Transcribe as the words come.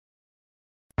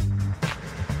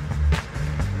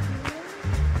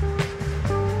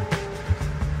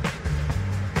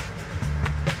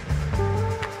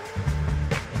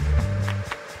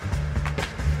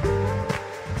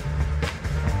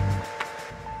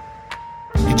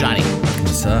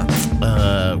What's up?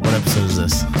 What episode is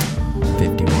this?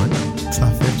 51? It's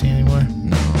not 50 anymore?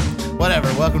 No. Whatever.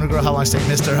 Welcome to Grow How Long Steak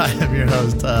Mister. I am your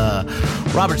host,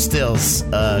 Robert Stills.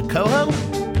 Coho?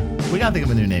 We gotta think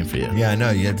of a new name for you. Yeah, I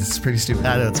know. Yeah, this is pretty stupid.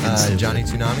 I know, it's kinda stupid. Johnny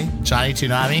Tsunami? Johnny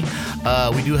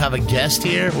Tsunami. We do have a guest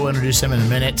here. We'll introduce him in a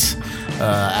minute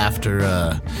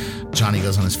after Johnny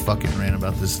goes on his fucking rant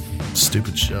about this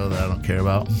stupid show that I don't care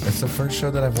about. It's the first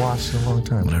show that I've watched in a long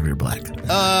time. Whatever, you're black.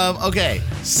 Okay,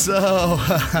 so,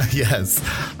 yes.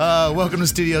 Welcome to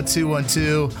Studio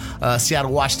 212,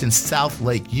 Seattle, Washington, South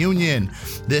Lake Union.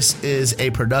 This is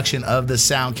a production of the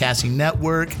Soundcasting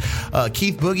Network.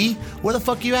 Keith Boogie, where the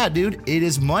fuck you at, dude? It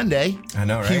is Monday. I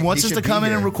know, right? He wants He us to should come be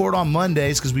in and here. record on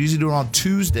Mondays because we usually do it on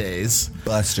Tuesdays.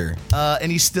 Buster.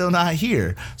 And he's still not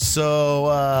here.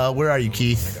 So, where are you,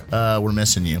 Keith? We're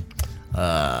missing you.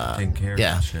 Taking care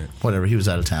Yeah, of shit. whatever. He was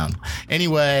out of town.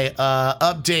 Anyway,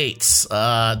 updates.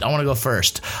 I want to go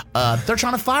first. They're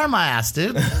trying to fire my ass,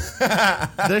 dude.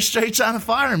 They're straight trying to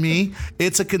fire me.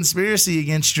 It's a conspiracy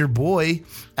against your boy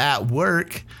at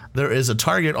work. There is a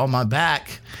target on my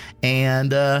back.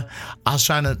 And I was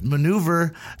trying to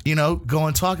maneuver, go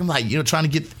and talk. I'm like, trying to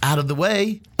get out of the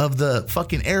way of the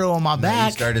fucking arrow on my You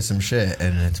back. started some shit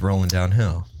and it's rolling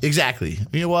downhill. Exactly.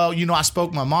 I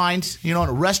spoke my mind. In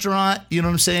a restaurant, you know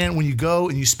what I'm saying? When you go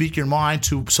and you speak your mind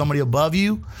to somebody above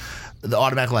you, the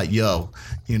automatic like, you've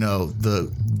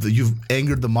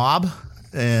angered the mob.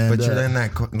 And, But you're in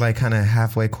that kind of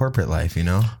halfway corporate life,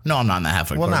 No, I'm not in that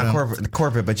halfway. Well, not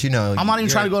corporate, but I'm not even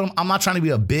trying to go. I'm not trying to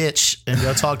be a bitch and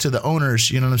go talk to the owners.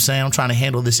 You know what I'm saying? I'm trying to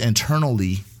handle this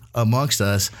internally amongst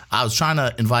us. I was trying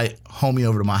to invite homie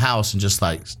over to my house and just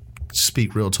like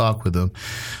speak real talk with him,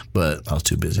 but I was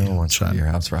too busy. No one wants to come to your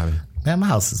house, Robbie. Man, my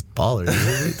house is baller. Dude.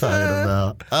 What are you talking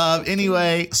about?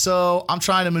 Anyway, so I'm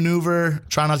trying to maneuver,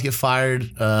 trying not to get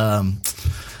fired.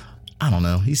 I don't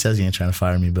know. He says he ain't trying to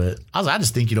fire me, but I was like, I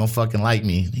just think you don't fucking like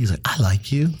me. He's like, I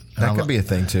like you. That could be a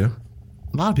thing, too.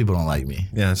 A lot of people don't like me.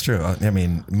 Yeah, it's true. I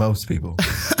mean, most people.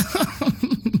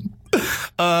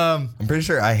 I'm pretty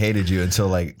sure I hated you until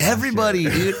like Everybody,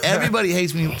 dude. Everybody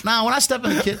hates me. Nah, when I step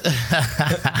in the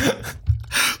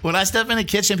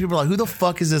kitchen, people are like, "Who the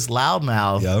fuck is this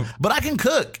loudmouth?" Yep. But I can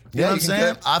cook. You know what I'm you can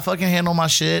saying? cook. I fucking handle my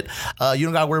shit. You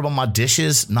don't gotta worry about my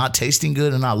dishes not tasting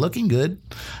good and not looking good.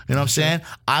 You know what I'm saying?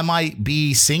 I might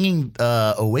be singing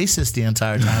Oasis the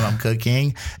entire time I'm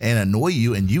cooking and annoy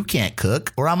you, and you can't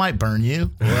cook, or I might burn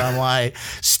you, or I might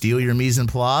steal your mise en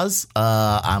place.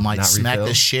 I might Not smack refill.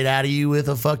 the shit out of you with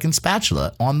a fucking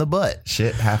spatula on the butt.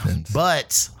 shit happens.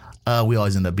 But we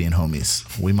always end up being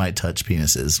homies. We might touch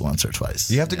penises once or twice.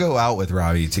 You have to go out with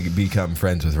Robbie to become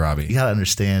friends with Robbie. You gotta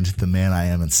understand the man I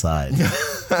am inside.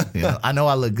 I know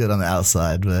I look good on the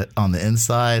outside, but on the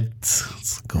inside,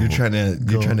 it's gold. You're trying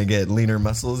to get leaner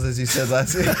muscles, as you said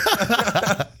last week.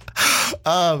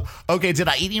 Okay, did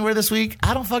I eat anywhere this week?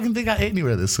 I don't fucking think I ate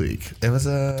anywhere this week. It was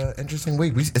a interesting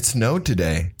week. It snowed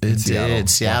today. in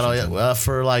Seattle Washington.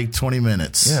 for like 20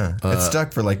 minutes. Yeah, it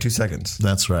stuck for like 2 seconds.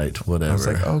 That's right. Whatever. I was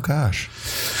like, oh gosh.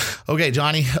 Okay,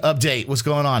 Johnny, update. What's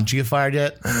going on? Did you get fired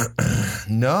yet?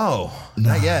 No,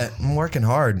 not yet. I'm working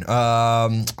hard.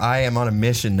 I am on a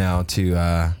mission now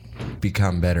to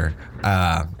become better.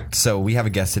 So we have a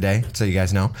guest today, so you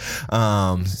guys know.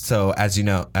 So as you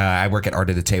know, I work at Art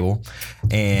at the Table,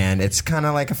 and it's kind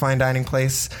of like a fine dining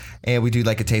place. And we do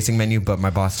like a tasting menu, but my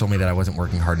boss told me that I wasn't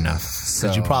working hard enough. So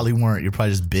Because you probably weren't. You're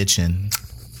probably just bitching.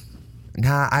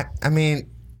 Nah, I mean,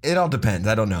 it all depends.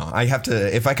 I don't know. I have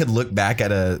to, if I could look back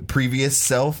at a previous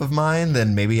self of mine,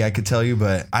 then maybe I could tell you,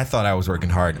 but I thought I was working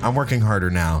hard. I'm working harder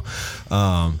now.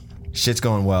 Shit's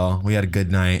going well. We had a good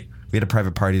night. We had a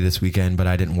private party this weekend, but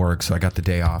I didn't work, so I got the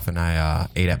day off, and I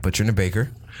ate at Butcher and a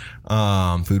Baker.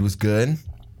 Food was good.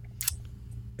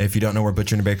 If you don't know where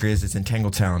Butcher and a Baker is, it's in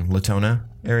Tangletown, Latona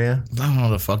area. I don't know what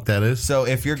the fuck that is. So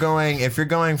if you're going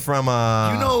from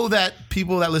You know that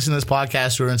people that listen to this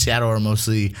podcast who are in Seattle are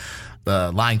mostly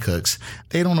line cooks.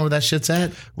 They don't know where that shit's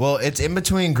at. well, it's in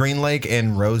between Green Lake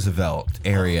and Roosevelt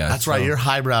area. That's right. You're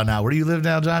highbrow now. Where do you live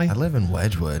now, Johnny? I live in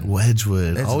Wedgwood.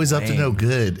 Wedgwood. It's Always up to lame. no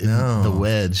good in the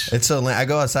wedge. It's so lame. I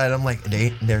go outside. I'm like,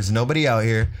 there's nobody out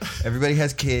here. Everybody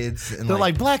has kids. And They're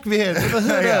like, black man. With the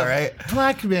hood Yeah, up. right?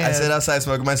 Black man. I sit outside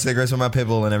smoking my cigarettes with my pit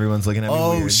bull, and everyone's looking at me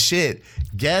Oh, weird. shit.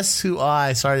 Guess who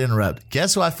sorry to interrupt.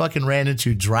 Guess who I fucking ran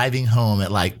into driving home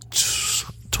at like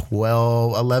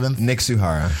 12, 11? Nick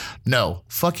Suhara. No.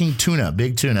 Fucking Tuna.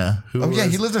 Big Tuna. Who Oh yeah,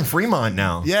 was- he lives in Fremont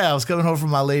now. Yeah, I was coming home from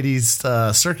my lady's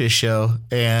circus show,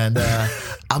 and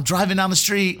I'm driving down the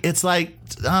street. It's like,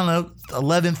 I don't know,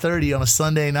 11:30 on a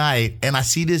Sunday night, and I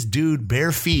see this dude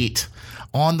bare feet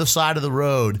on the side of the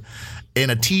road, in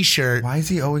a t-shirt. Why is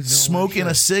he always doing smoking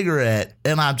a cigarette?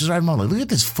 And I'm just driving like, look at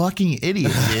this fucking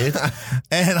idiot, dude.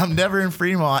 And I'm never in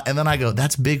Fremont. And then I go,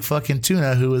 that's Big fucking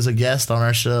Tuna, who was a guest on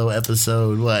our show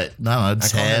episode, what? I don't know,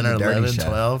 10 or 11,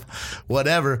 12,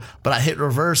 whatever. But I hit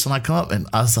reverse and I come up and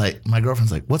I was like, my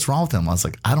girlfriend's like, what's wrong with him? I was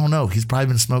like, I don't know. He's probably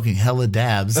been smoking hella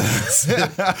dabs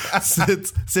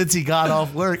since he got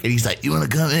off work. And he's like, you want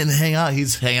to come in and hang out?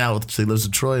 He's hanging out with, he lives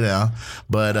in Troy now.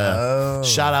 But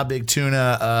shout out Big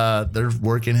Tuna. They're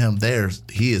working him there.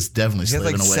 He is definitely He has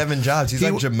slaving like away. 7 jobs. He's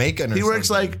like Jamaican or He works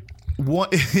something. like one.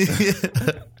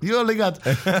 You only got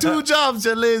 2 jobs,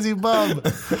 you lazy bum.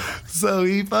 So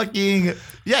he fucking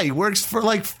he works for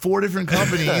like 4 different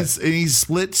companies and he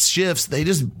splits shifts. They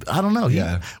just I don't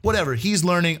know. Whatever. He's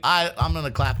learning. I'm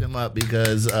gonna clap him up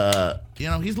because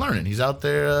he's learning. He's out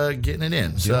there getting it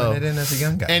in. Doing it in as a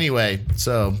young guy. Anyway,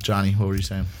 so Johnny, what were you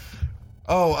saying?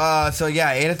 So yeah,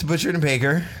 I ate at the Butcher and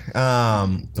Baker,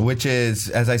 which is,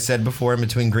 as I said before, in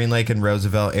between Green Lake and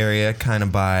Roosevelt area, kind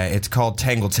of it's called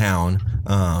Tangletown.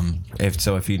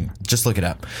 If you just look it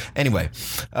up. Anyway,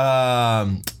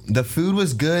 the food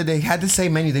was good. They had the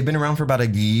same menu. They've been around for about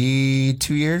 2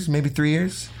 years, maybe 3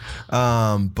 years.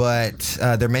 But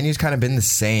their menu's kind of been the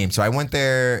same. So I went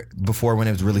there before when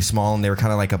it was really small, and they were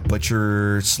kind of like a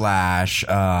butcher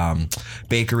 /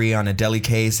 bakery on a deli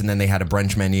case, and then they had a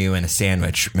brunch menu and a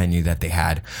sandwich menu that they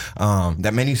had.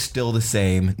 That menu's still the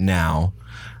same now.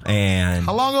 And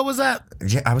how long ago was that?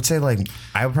 Yeah, I would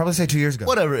probably say 2 years ago.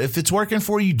 Whatever. If it's working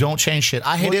for you, don't change shit.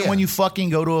 I hate it when you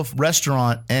fucking go to a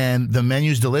restaurant and the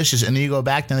menu's delicious and then you go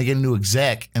back and they get a new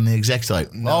exec and the exec's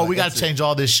like, we got to change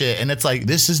all this shit. And it's like,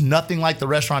 this is nothing like the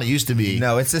restaurant it used to be.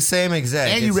 No, it's the same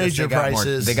exec. And you raised your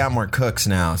prices. They got more cooks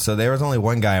now. So there was only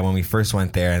one guy when we first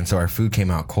went there, and so our food came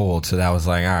out cold. So that was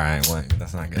like, all right, well,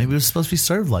 that's not good. Maybe it was supposed to be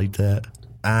served like that.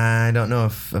 I don't know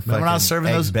if remember when I was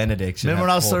serving those Benedict. Remember when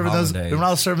I was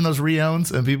serving those Riones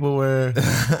and people were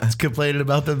complaining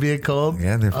about them being cold?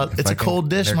 Yeah, it's a cold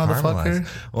dish, motherfucker.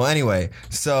 Well, anyway,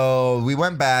 so we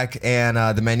went back and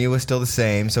the menu was still the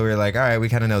same. So we were like, all right, we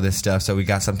kind of know this stuff, so we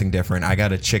got something different. I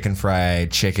got a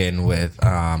fried chicken with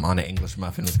on an English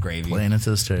muffin with gravy. Playing into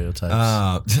the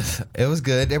stereotypes. It was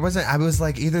good. It wasn't. I was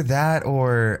like either that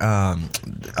or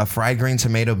a fried green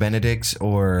tomato Benedict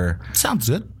or sounds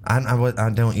good.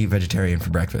 I don't eat vegetarian for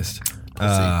breakfast.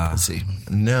 Let's see.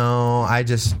 No,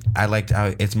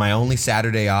 it's my only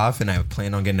Saturday off, and I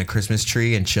plan on getting a Christmas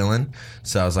tree and chilling.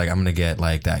 So I was like, I'm gonna get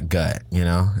like that gut,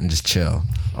 and just chill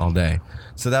all day.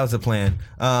 So that was the plan.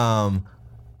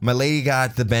 My lady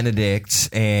got the Benedict,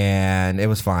 and it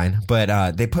was fine.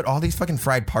 But they put all these fucking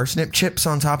fried parsnip chips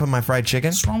on top of my fried chicken.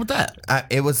 What's wrong with that?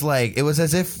 It was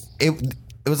as if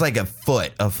it was like a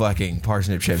foot of fucking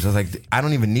parsnip chips. I was like, I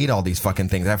don't even need all these fucking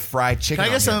things. I have fried chicken.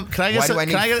 Why do I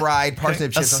need fried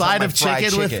parsnip chips? A side of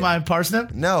chicken with my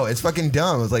parsnip? No, it's fucking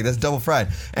dumb. I was like, that's double fried.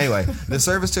 Anyway, the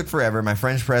service took forever. My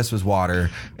French press was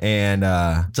water. And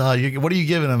what are you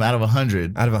giving them out of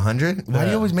 100? Out of 100? Why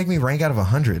do you always make me rank out of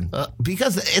 100?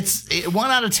 Because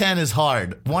 1 out of 10 is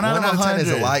hard. 1 out of 10 is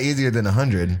a lot easier than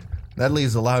 100. That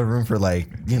leaves a lot of room for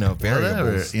variables.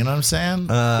 Whatever, you know what I'm saying?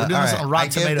 We're doing this on a Rotten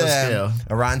Tomato scale.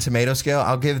 A Rotten Tomato scale.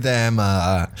 I'll give them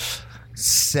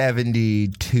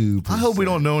 72%. I hope we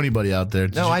don't know anybody out there.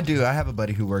 No, I do. I have a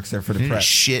buddy who works there for the prep. You're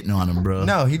shitting on him, bro.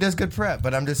 No, he does good prep,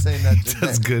 but I'm just saying that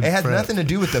it has nothing to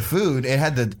do with the food. It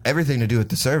had everything to do with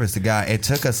the service. It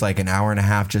took us like an hour and a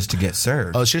half just to get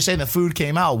served. Oh, so you're saying the food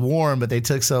came out warm, but they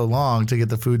took so long to get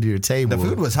the food to your table. The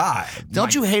food was hot.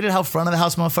 Don't you hate it how front of the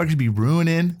house motherfuckers be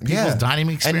ruining people's dining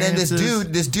experiences? And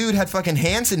then this dude had fucking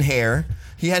Hanson hair.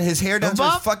 He had his hair down to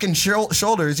his fucking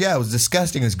shoulders. Yeah, it was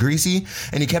disgusting. It was greasy.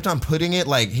 And he kept on putting it,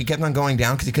 he kept on going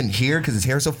down because he couldn't hear because his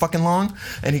hair was so fucking long.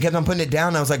 And he kept on putting it down.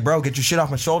 And I was like, bro, get your shit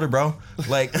off my shoulder, bro.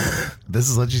 Like, this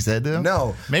is what you said to him?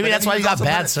 No. Maybe that's why you got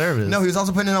bad service. No, he was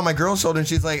also putting it on my girl's shoulder. And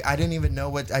she's like, I didn't even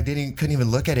know couldn't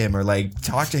even look at him or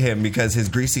talk to him because his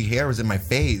greasy hair was in my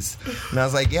face. And I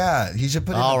was like, yeah, he should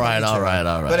put it all right.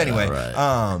 But anyway,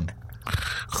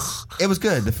 it was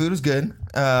good. The food was good.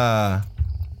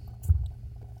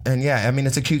 And yeah, I mean,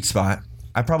 it's a cute spot.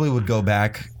 I probably would go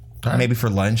back maybe for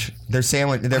lunch. Their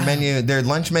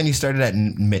lunch menu started at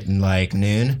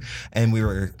noon, and we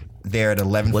were there at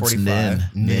 11:45. What's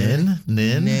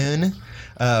noon?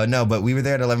 No, but we were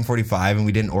there at 11:45, and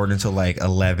we didn't order until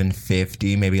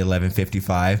 11:50, maybe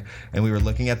 11:55, and we were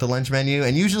looking at the lunch menu.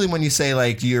 And usually, when you say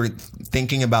you're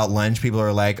thinking about lunch, people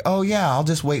are like, "Oh yeah, I'll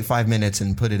just wait 5 minutes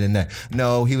and put it in there."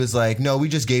 No, he was like, "No, we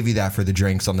just gave you that for the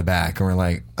drinks on the back," and we're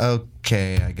like,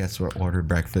 "Okay, I guess we'll order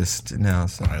breakfast now."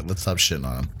 So. All right, let's stop shitting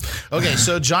on him. Okay,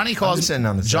 so Johnny calls.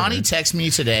 Johnny texts me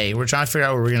today. We're trying to figure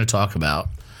out what we're going to talk about.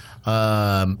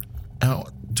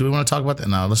 Do we want to talk about that?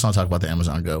 No, let's not talk about the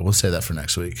Amazon Go. We'll say that for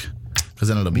next week. Because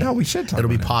then it'll be No, we should talk it'll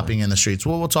be about popping in the streets.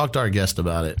 Well, we'll talk to our guest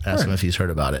about it. Ask him if he's heard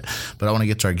about it. But I want to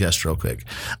get to our guest real quick.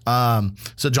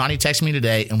 So Johnny texted me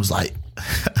today and was like,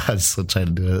 I was still trying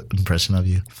to do an impression of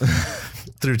you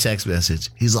through text message.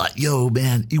 He's like, "Yo,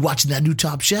 man, you watching that new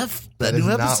Top Chef? That is new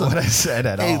not episode?" what I said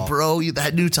at Hey, all. bro,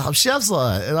 that new Top Chef's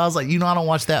on. And I was like, I don't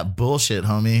watch that bullshit,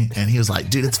 homie. And he was like,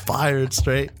 dude, it's fire. It's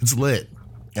straight. It's lit.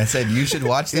 I said you should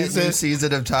watch that new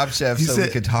season of Top Chef so we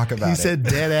could talk about it. He said,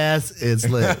 dead ass, it's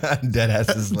lit. Dead ass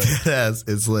is lit. Dead ass,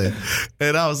 it's lit.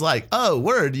 And I was like, oh,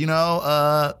 word,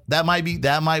 that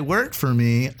might work for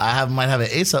me. Might have an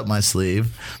ace up my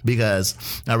sleeve because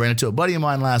I ran into a buddy of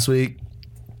mine last week.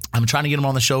 I'm trying to get him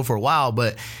on the show for a while,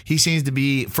 but he seems to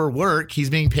be, for work, he's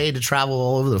being paid to travel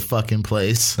all over the fucking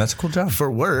place. That's a cool job. For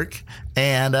work.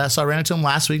 And so I ran into him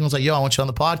last week and was like, yo, I want you on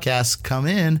the podcast. Come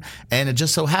in. And it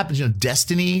just so happens,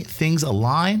 destiny, things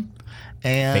align.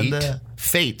 And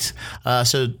fate.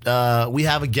 So we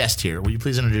have a guest here. Will you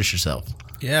please introduce yourself?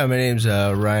 Yeah, my name's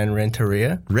Ryan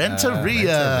Renteria.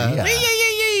 Renteria.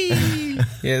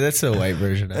 Yeah, that's the white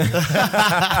version of it.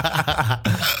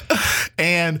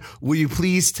 And will you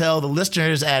please tell the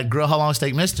listeners at Grill How Long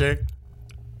Steak Mister?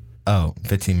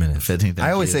 15 minutes. 15, thank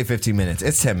I always you. say 15 minutes.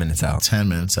 It's 10 minutes out. 10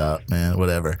 minutes out, man.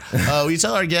 Whatever. Will you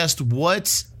tell our guest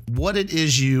what it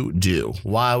is you do?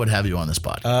 Why I would have you on this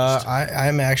podcast?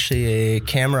 I'm actually a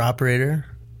camera operator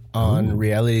on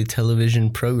reality television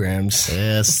programs.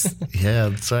 Yes. Yeah,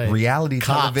 that's right. Reality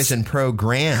Cops. television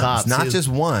programs. Cops, not too. just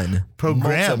one.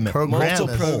 Program.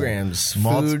 Multiple programs.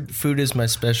 Food is my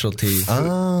specialty.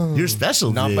 Your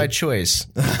specialty. Not by choice.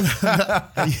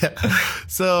 Yeah.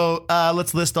 So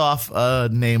let's list off a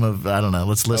name of, I don't know.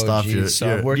 Let's list off your.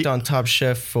 So I've worked on Top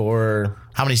Chef for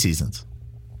How many seasons?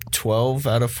 12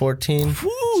 out of 14.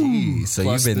 Jeez, so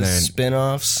Plus you've been the there.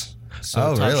 spin-offs. So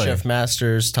Oh, Top really? Chef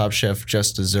Masters, Top Chef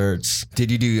Just Desserts, Did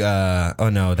you do?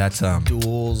 No, that's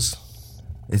Duels.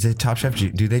 Is it Top Chef?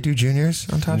 Do they do juniors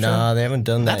on Top Chef? Nah, they haven't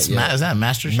done that That's yet. is that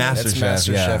Master Chef? Master That's Chef,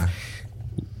 Master yeah.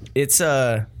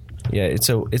 Chef.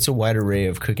 It's a wide array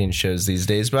of cooking shows these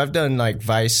days. But I've done like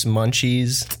Vice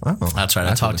Munchies. Oh, That's right.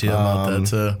 I talked to you about that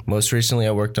too. Most recently,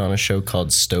 I worked on a show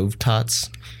called Stove Tots.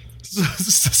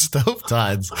 Stove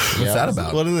Tides. what's that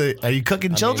about? What are they? Are you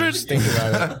cooking children? Just think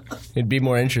about it. It'd be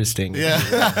more interesting. Yeah.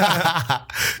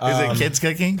 Is it kids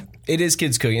cooking? It is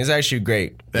kids cooking. It's actually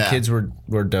great. The Yeah. kids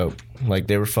were dope. Like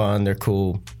they were fun. They're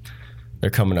cool. They're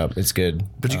coming up. It's good.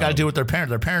 But you got to do it with their parents.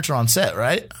 Their parents are on set,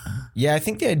 right? Yeah, I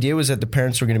think the idea was that the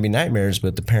parents were going to be nightmares,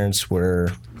 but the parents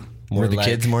were more Were the like,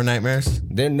 kids more nightmares?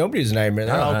 Nobody's a nightmare.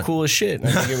 They're all not. cool as shit.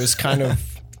 I think it was kind of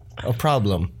a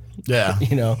problem, Yeah.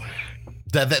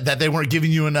 That they weren't giving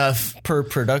you enough. per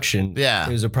production. Yeah.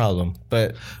 It was a problem.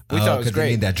 But we thought it was 'cause they great.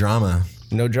 need that drama.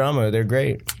 No drama. They're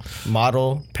great.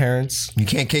 Model, parents. You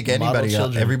can't kick anybody,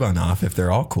 children. everyone off if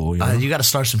they're all cool. You know? You got to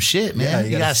start some shit, man. Yeah, you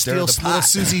you got gotta to stir steal the little pot.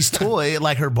 Susie's toy,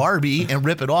 like her Barbie, and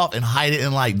rip it off and hide it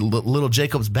in like little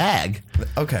Jacob's bag.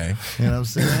 Okay. You know what I'm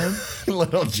saying?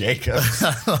 Little Jacob.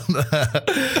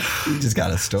 You just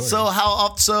got a story.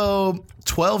 So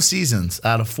 12 seasons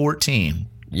out of 14.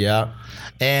 Yeah.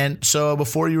 And so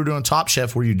before you were doing Top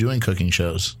Chef, were you doing cooking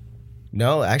shows?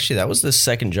 No, actually, that was the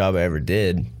second job I ever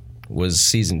did. Was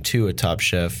season 2 of Top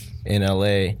Chef in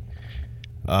LA.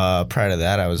 Prior to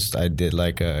that, I was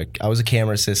a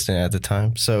camera assistant at the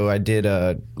time, so I did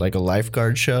a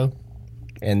lifeguard show,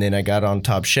 and then I got on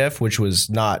Top Chef, which was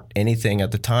not anything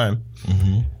at the time.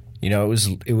 Mm-hmm.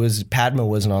 It was Padma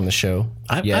wasn't on the show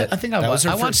yet. I think I that was her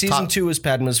I first watched season 2 was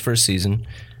Padma's first season.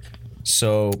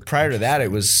 So prior to that, it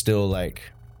was still like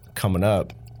coming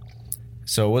up.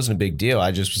 So it wasn't a big deal.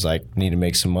 I just was like, need to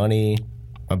make some money.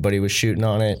 My buddy was shooting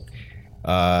on it.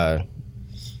 I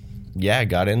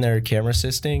got in there camera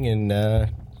assisting, and it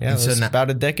was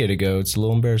about a decade ago. It's a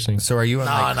little embarrassing. So are you on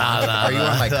are you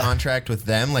on like contract with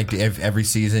them? Like every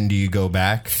season, do you go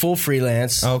back? Full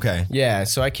freelance. Okay. Yeah,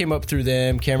 so I came up through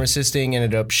them, camera assisting,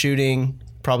 ended up shooting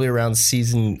probably around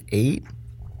season 8,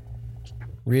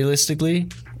 realistically.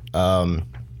 So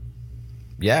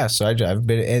I've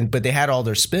been, but they had all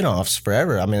their spin-offs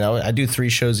forever. I mean, I do 3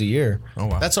 shows a year. Oh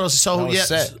wow. That's what I was, so That was yeah.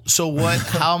 set. So what?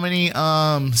 How many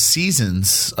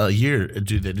seasons a year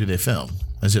do they film?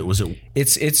 Was it?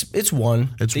 It's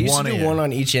one. It's they used one to a do year. one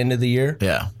on each end of the year.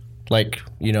 Yeah. Like,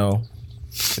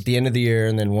 at the end of the year,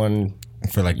 and then one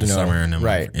For like the summer and then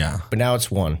right. Yeah. But now it's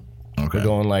one. Okay. We're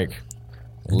going like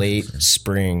late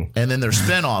spring. And then there's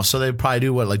spin-offs. So they probably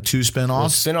do what, like 2 Well,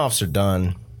 spin-offs? spin-offs are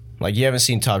done. Like, you haven't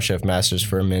seen Top Chef Masters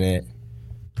for a minute.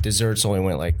 Desserts only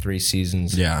went like 3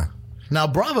 seasons. Yeah. Now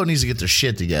Bravo needs to get their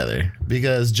shit together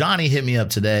because Johnny hit me up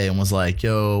today and was like,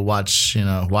 "Yo, watch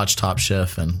Top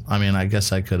Chef." And I mean, I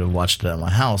guess I could have watched it at my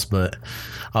house, but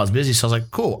I was busy, so I was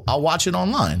like, "Cool, I'll watch it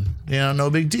online. No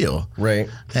big deal." Right.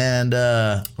 And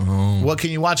what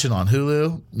can you watch it on?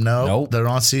 Hulu? No, Nope. They're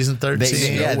on season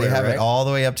 13. They have right? it all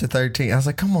the way up to 13. I was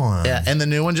like, come on. Yeah, and the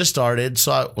new one just started,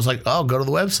 so I was like, "Oh, go to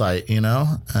the website,"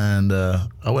 And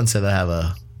I wouldn't say that I have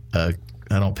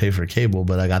I don't pay for cable,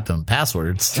 but I got them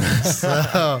passwords. so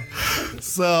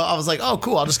I was like, "Oh,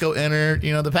 cool! I'll just go enter,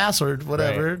 the password,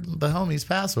 whatever, the homie's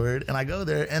password," and I go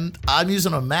there, and I'm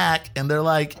using a Mac, and they're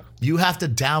like, "You have to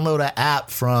download an app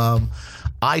from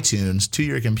iTunes to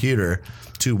your computer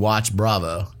to watch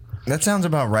Bravo." That sounds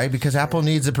about right because Apple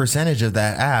needs a percentage of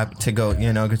that app to go,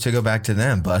 to go back to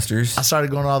them, busters. I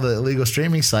started going to all the illegal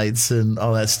streaming sites and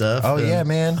all that stuff. Oh, and yeah,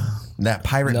 man. That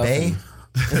Pirate Bay.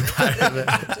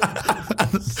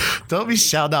 Don't be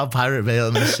shouting out Pirate Bay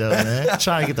on this show, man.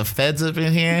 Trying to get the feds up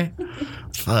in here.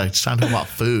 Fuck, just trying to talk about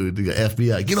food. The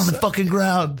FBI, get on the fucking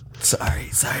ground.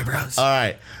 Sorry, bros. All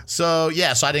right. So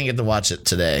I didn't get to watch it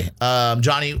today.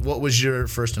 Johnny, what was your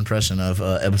first impression of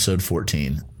episode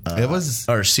 14?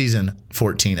 Or season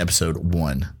 14, episode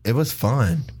 1. It was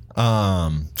fun.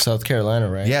 South Carolina,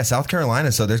 right? Yeah, South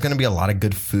Carolina. So there's going to be a lot of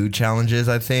good food challenges,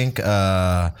 I think.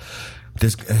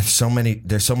 There's so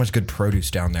much good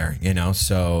produce down there,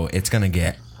 so it's going to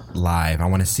get live. I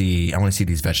want to see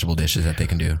these vegetable dishes that they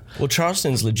can do. Well,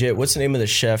 Charleston's legit. What's the name of the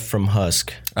chef from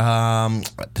Husk? Sean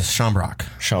Brock.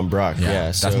 Sean Brock.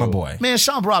 Yeah, that's my boy. Man,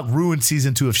 Sean Brock ruined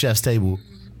season 2 of Chef's Table.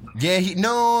 Yeah,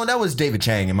 that was David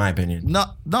Chang, in my opinion.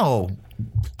 No.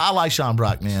 I like Sean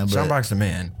Brock, man. But Sean Brock's the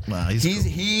man. Nah,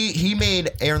 he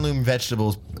made heirloom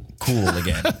vegetables cool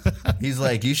again. He's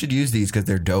like, you should use these because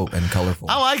they're dope and colorful.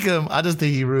 I like him. I just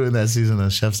think he ruined that season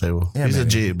of Chef's Table. Yeah, he's maybe. a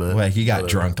G, but he got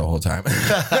drunk the whole time.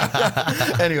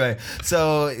 Anyway,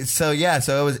 so it's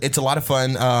a lot of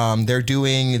fun. They're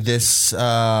doing this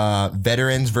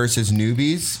veterans versus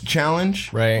newbies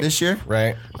challenge this year,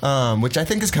 right? Which I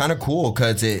think is kind of cool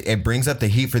because it brings up the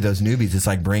heat for those newbies. It's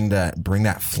like bring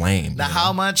that flame. Now,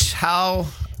 how much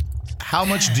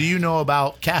do you know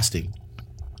about casting?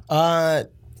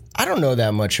 I don't know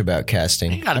that much about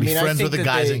casting. You got to be friends with the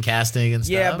guys in casting and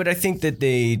stuff. Yeah, but I think that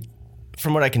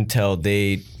from what I can tell,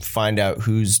 they find out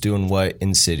who's doing what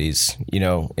in cities, in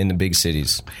the big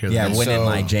cities. Yeah, winning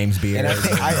like James Beard. And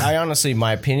I honestly,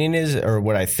 my opinion is, or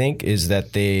what I think is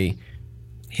that they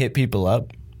hit people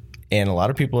up, and a lot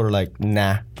of people are like,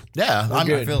 nah. Yeah,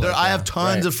 I have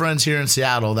tons of friends here in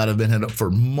Seattle that have been hit up for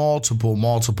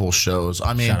multiple shows.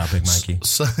 I mean, shout out Big Mikey.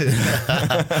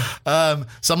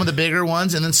 Some of the bigger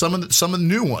ones, and then some of the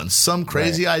new ones. Some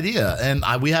crazy idea, and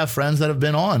we have friends that have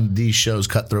been on these shows: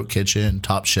 Cutthroat Kitchen,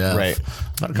 Top Chef. Right.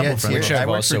 About a couple of friends. I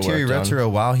worked for Thierry Rotero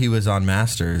while he was on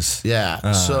Masters. Yeah.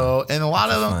 And a lot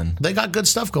of them, they got good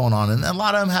stuff going on, and a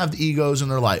lot of them have the egos, and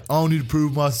they're like, "I don't need to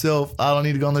prove myself. I don't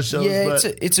need to go on the shows." Yeah,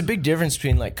 it's a big difference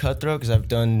between like Cutthroat, because I've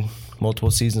done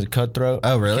multiple seasons of Cutthroat.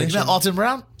 Oh, really? You met Alton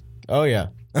Brown? Oh, yeah.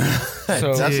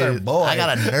 So that's our boy. I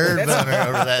got a nerd boner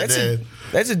over that dude.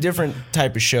 That's a different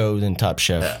type of show than Top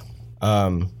Chef.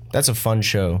 Yeah. That's a fun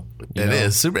show. It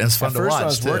is super. It's fun to watch. At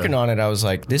first, when I was working on it, I was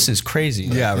like, "This is crazy."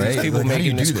 Yeah, right. These people Like,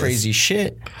 making this crazy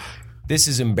shit. This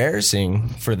is embarrassing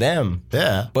for them.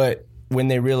 Yeah. But when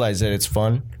they realize that it's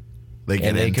fun, they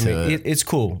get into it. It's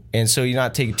cool, and so you're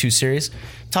not taking it too serious.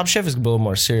 Top Chef is a little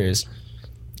more serious.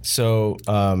 So,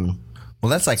 well,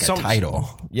 that's like a title.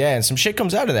 Yeah, and some shit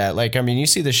comes out of that. Like, I mean, you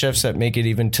see the chefs that make it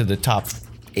even to the top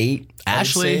 8.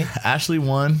 Ashley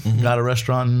won, got a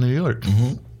restaurant in New York.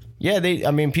 Mm-hmm. Yeah,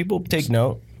 people take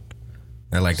note.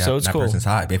 They're like, that cool. person's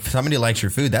hot. If somebody likes your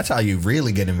food, that's how you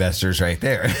really get investors right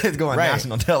there. It's go on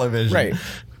national television. Right.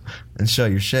 And show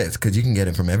your shit because you can get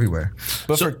it from everywhere.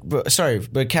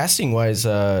 But casting wise,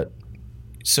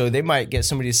 so they might get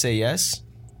somebody to say yes,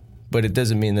 but it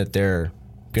doesn't mean that they're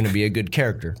going to be a good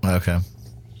character. Okay.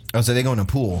 Oh, so they go in a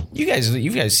pool. You guys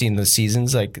seen the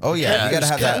seasons? Like, oh yeah, you gotta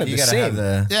have that. You gotta have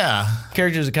the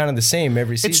characters are kind of the same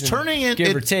every season.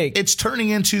 Give or take. It's turning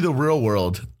into the real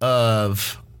world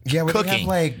of. Yeah, where cooking.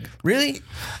 They have really?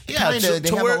 Yeah, they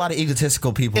have a lot of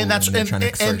egotistical people, and that's they're trying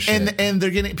to start shit. And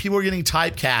people are getting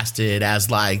typecasted as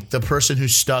like the person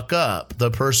who's stuck up, the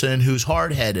person who's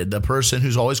hard headed, the person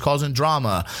who's always causing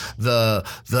drama, the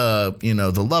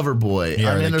lover boy,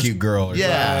 or the cute girl, or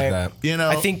something like that.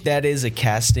 I think that is a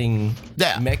casting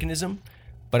mechanism,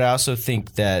 but I also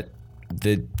think that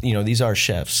these are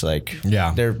chefs, like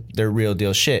they're real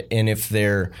deal shit, and if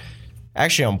they're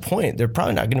actually on point, they're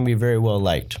probably not going to be very well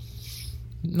liked.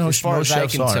 No, As far most as I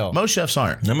chefs can aren't. tell. Most chefs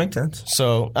aren't. That makes sense.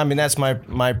 So, I mean, that's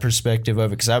my perspective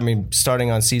of it. Because, I mean,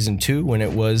 starting on season 2 when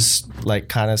it was like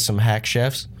kind of some hack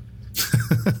chefs,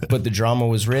 but the drama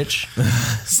was rich.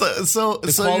 So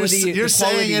quality- you're the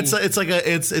saying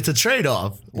quality- it's a trade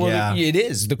off. Well, Yeah. it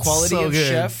is. The quality So of good.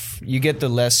 chef, you get the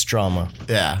less drama.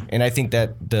 Yeah. And I think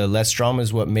that the less drama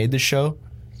is what made the show,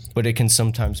 but it can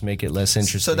sometimes make it less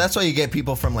interesting. So that's why you get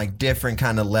people from like different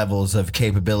kind of levels of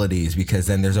capabilities, because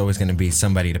then there's always going to be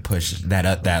somebody to push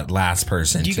that last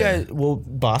person. Do you guys,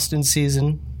 Boston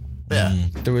season, Yeah.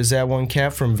 there was that one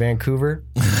cat from Vancouver,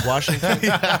 Washington.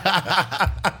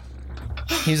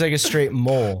 He's like a straight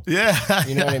mole. Yeah.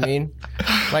 You know what I mean?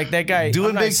 Like that guy Doing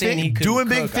I'm not big saying thing- he couldn't doing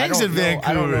big cook. I things don't in know-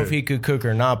 I don't know Vancouver. if he could cook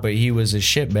or not, but he was a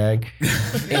shitbag.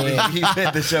 And He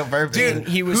fit the show perfectly. Dude,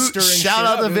 he was stirring Shout shit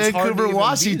out up. to It was hard to Vancouver, even be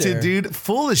Washington, there. dude.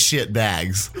 Full of shit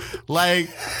bags. Like,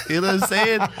 you know what I'm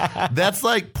saying? That's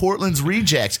like Portland's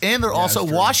rejects. And they're also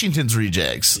true. Washington's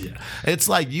rejects. It's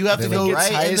like you have to I go think it's right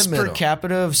in the highest per middle.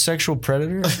 capita of sexual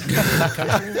predators.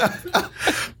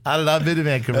 I don't know. I've been to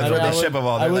Vancouver. That's what I they would- ship them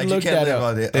all. I They're would like, you look can't that live up.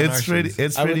 on the on our It's pretty. streets.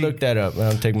 It's I would pretty. look that up. I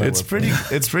don't take my It's word pretty.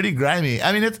 for it. It's pretty grimy.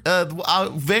 I mean, it's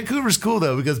Vancouver's cool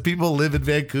though because people live in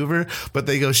Vancouver, but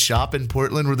they go shop in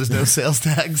Portland where there's no sales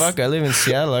tax. Fuck, I live in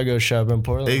Seattle. I go shop in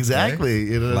Portland. Exactly.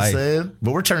 You know what I'm Life. saying?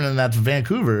 But we're turning that to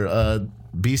Vancouver,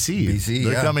 BC. BC,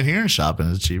 They're yeah. coming here and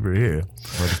shopping. It's cheaper here.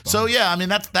 So yeah, I mean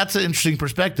that's an interesting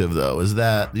perspective though. Is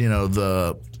that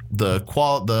the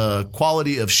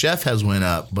quality of chef has went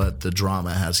up, but the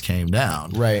drama has came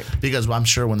down. Right. Because I'm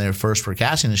sure when they first were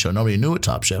casting the show, nobody knew what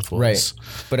Top Chef was. Right.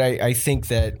 But I think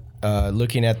that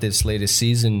looking at this latest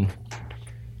season,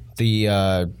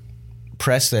 the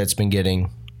press that it's been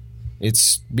getting,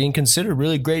 it's being considered a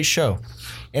really great show.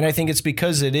 And I think it's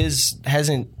because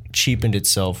hasn't cheapened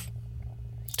itself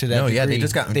to that No, yeah, degree.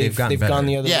 they've gotten they've better. gone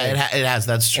the other Yeah, way. it has.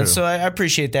 That's true. And so I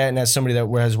appreciate that. And as somebody that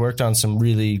has worked on some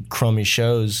really crummy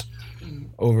shows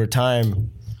over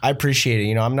time, I appreciate it.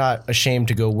 You know, I'm not ashamed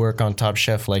to go work on Top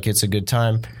Chef. Like, it's a good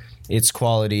time. It's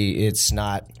quality. It's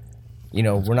not,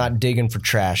 we're not digging for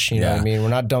trash. You know what I Yeah. mean? We're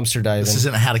not dumpster diving. this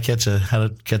isn't how to catch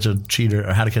a cheater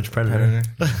or how to catch a predator.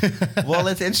 Well,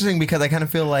 it's interesting because I kind of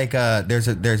feel like there's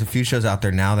a few shows out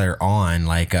there now that are on.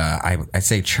 Like I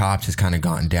say, Chopped has kind of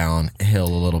gone downhill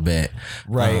a little bit,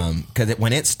 Right. Because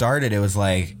when it started, it was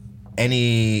like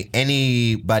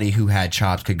anybody who had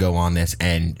chops could go on this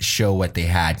and show what they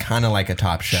had, kind of like a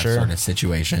Top Chef Sure. sort of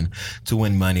situation to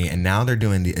win money. And now they're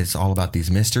doing it's all about these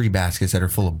mystery baskets that are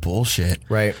full of bullshit.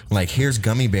 Right. Like, here's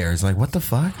gummy bears. Like, what the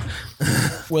fuck?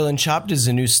 Well, and Chopped is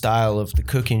a new style of the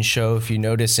cooking show, if you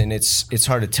notice, and it's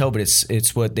hard to tell, but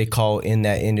it's what they call in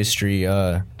that industry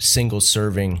single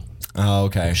serving Oh,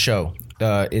 okay. show.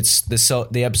 It's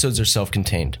the episodes are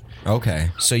self-contained, Okay.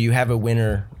 so you have a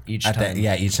winner each time.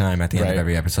 Each time at the end Right. of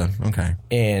every episode. Okay.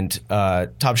 And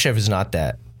Top Chef is not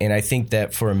that. And I think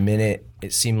that for a minute,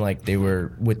 it seemed like they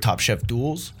were with Top Chef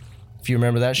Duels. If you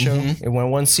remember that show, it went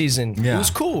one season. Yeah. It was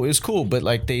cool. It was cool, but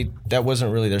like that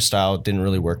wasn't really their style. It didn't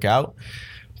really work out.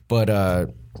 But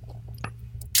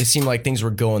it seemed like things were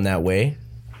going that way.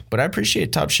 But I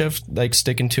appreciate Top Chef like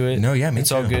sticking to it. No, yeah, me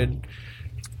it's all too. good.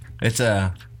 It's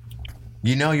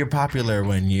you're popular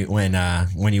when you work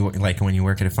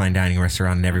at a fine dining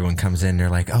restaurant and everyone comes in. They're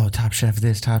like, oh, Top Chef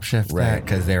this, Top Chef that, Right.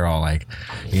 because they're all like,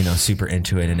 super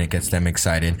into it and it gets them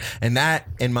excited. And that,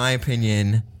 in my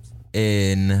opinion,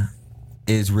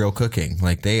 is real cooking.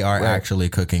 Like, they are actually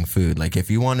cooking food. Like, if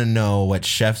you want to know what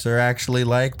chefs are actually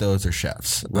like, those are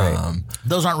chefs. Right.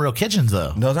 Those aren't real kitchens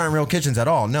though. Those aren't real kitchens at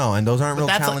all. No, and those aren't real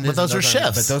that's- challenges. but those and are aren't-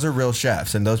 chefs. But those are real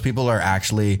chefs, and those people are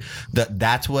actually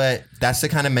that's the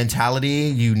kind of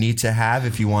mentality you need to have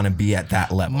if you want to be at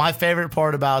that level, My favorite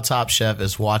part about Top Chef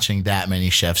is watching that many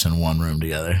chefs in one room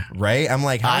together. right? I'm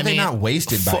like, how I are they mean, not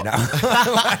wasted by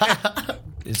now?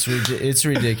 It's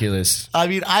ridiculous. I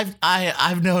mean,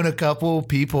 I've known a couple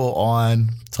people on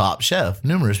Top Chef,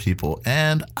 numerous people,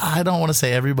 and I don't want to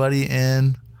say everybody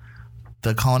in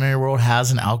the culinary world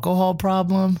has an alcohol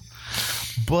problem,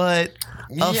 but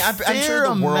I'm sure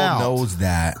the world knows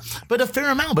that. But a fair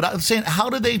amount. But I'm saying, how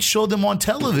do they show them on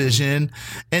television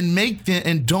and make them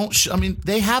and don't? I mean,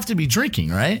 they have to be drinking,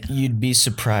 right? You'd be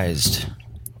surprised.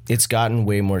 It's gotten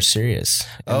way more serious.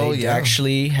 And Oh, they yeah.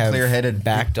 actually have Clear-headed.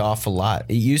 backed off a lot.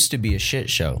 It used to be a shit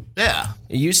show. Yeah,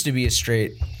 It used to be a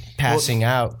straight passing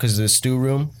out because the stew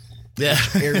room yeah.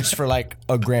 airs for like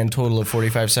a grand total of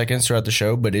 45 seconds throughout the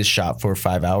show, but is shot for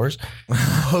 5 hours.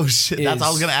 Oh shit! That's I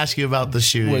was going to ask you about the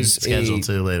shooting was schedule a-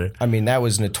 too later. I mean, that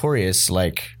was notorious.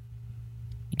 Like,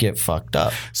 get fucked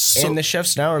up. So- and the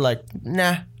chefs now are like,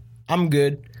 nah, I'm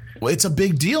good. Well, it's a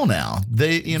big deal now.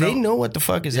 They know what the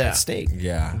fuck is at stake.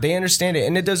 Yeah. They understand it.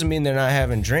 And it doesn't mean they're not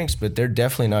having drinks, but they're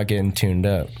definitely not getting tuned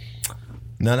up.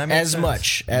 No, that makes As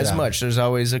sense. much. There's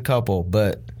always a couple,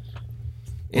 but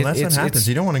well, that's what happens.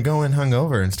 You don't want to go in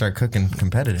hungover and start cooking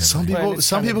competitive. Some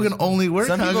people can only work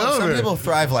hungover. Some people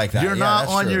thrive like that. You're not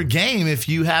on your game if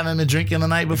you haven't been drinking the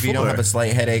night before. If you don't have a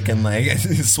slight headache and like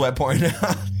sweat pouring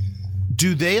out.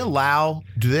 Do they allow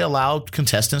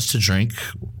contestants to drink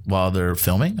while they're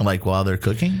filming, like while they're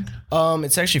cooking?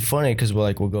 It's actually funny because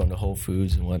we'll go into Whole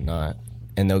Foods and whatnot,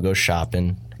 and they'll go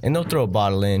shopping, and they'll throw a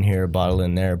bottle in here, a bottle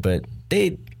in there. But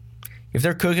if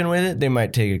they're cooking with it, they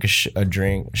might take a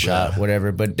drink, a shot,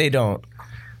 whatever. But they don't.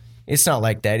 It's not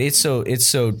like that. It's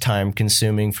so time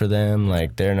consuming for them.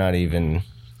 Like they're not even.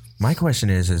 My question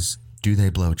is do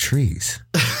they blow trees?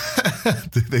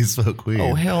 Do they smoke weed?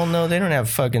 Oh hell no! They don't have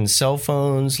fucking cell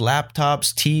phones,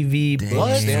 laptops, TV,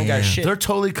 books. They don't got shit. They're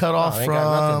totally cut off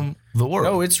from the world.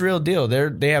 No, it's real deal.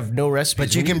 They have no recipes.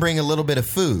 But you can bring a little bit of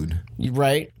food,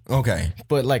 right? Okay,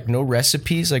 but like no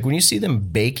recipes. Like when you see them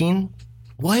baking.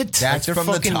 What? That's like from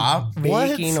the top?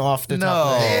 Baking off the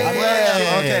top. No.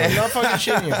 Okay. I'm not fucking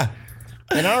shitting you.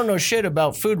 And I don't know shit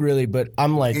about food really, but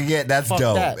I'm like, yeah, that's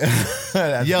dope.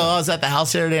 That. Yo, I was at the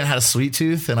house the other day and had a sweet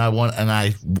tooth, and I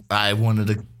wanted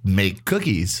to make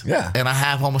cookies. Yeah, and I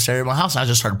have almost every in my house. And I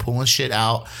just started pulling shit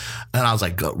out, and I was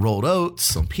like, rolled oats,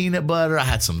 some peanut butter. I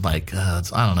had some like I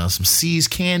don't know, some C's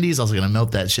candies. I was gonna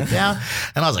melt that shit down,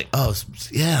 and I was like, oh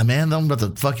yeah, man, I'm about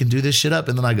to fucking do this shit up.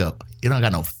 And then I go, I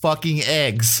got no fucking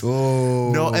eggs.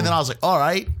 Oh no, and then I was like, all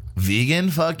right. Vegan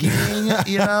fucking,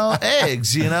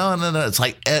 eggs, and then it's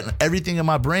like everything in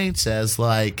my brain says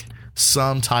like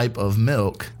some type of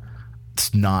milk.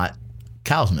 It's not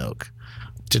cow's milk.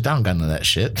 I don't got none of that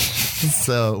shit.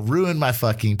 So ruined my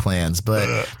fucking plans.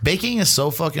 But baking is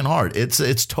so fucking hard.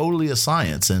 It's totally a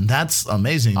science, and that's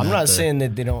amazing. I'm not saying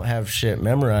that they don't have shit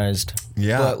memorized.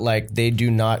 Yeah, but like they do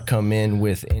not come in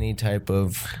with any type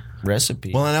of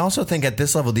recipe. Well, and I also think at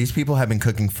this level, these people have been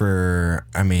cooking for,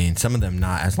 some of them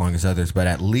not as long as others, but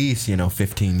at least,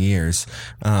 15 years.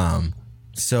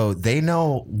 So they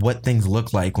know what things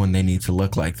look like when they need to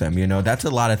look like them. That's a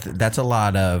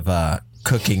lot of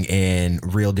cooking in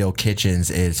real deal kitchens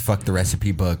is fuck the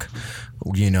recipe book.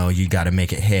 You got to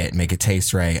make it hit, make it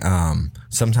taste right.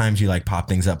 Sometimes you like pop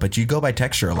things up, but you go by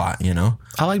texture a lot,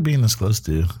 I like being this close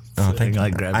to. Oh, thank you.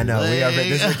 I know. We are.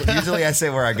 Usually I say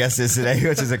where our guest is today,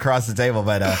 which is across the table,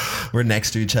 but we're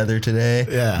next to each other today.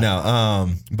 Yeah. No.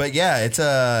 But yeah, it's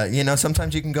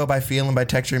sometimes you can go by feel and by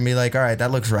texture and be like, all right,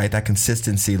 that looks right. That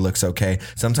consistency looks okay.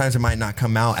 Sometimes it might not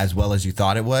come out as well as you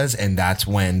thought it was, and that's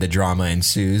when the drama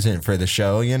ensues for the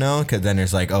show. Because then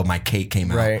there's like, oh, my cake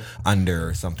came out under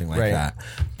or something like that.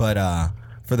 But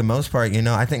for the most part,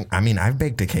 I've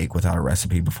baked a cake without a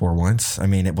recipe before once.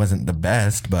 It wasn't the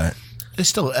best, but it's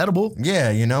still edible.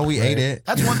 Yeah, we ate it.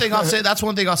 That's one thing I'll say. That's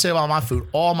one thing I'll say about my food.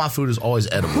 All my food is always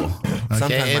edible. Okay?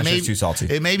 Sometimes my shit's too salty.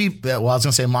 It may be. Well, I was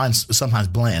gonna say mine's sometimes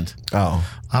bland. Oh,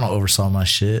 I don't oversell my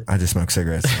shit. I just smoke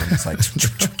cigarettes. I'm just like.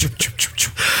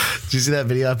 Did you see that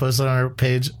video I posted on our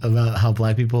page about how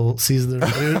black people season their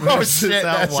food? Oh shit,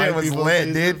 that shit was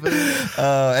lit, dude.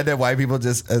 And then white people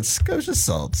just skosh of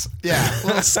salts. Yeah, a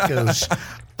little skosh.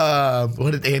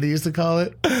 What did Andy used to call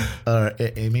it? Or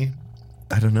Amy?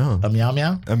 I don't know. A meow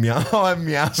meow? A meow. A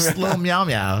meow. Just a little meow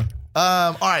meow.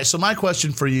 All right, so my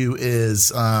question for you is,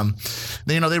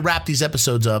 they wrap these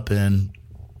episodes up in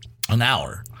an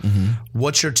hour. Mm-hmm.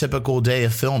 What's your typical day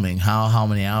of filming? How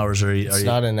many hours are you? It's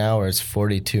not an hour. It's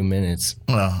 42 minutes.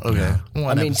 Oh, okay. Yeah.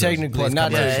 Well, technically,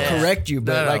 not to correct you,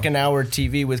 but like an hour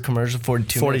TV with commercial,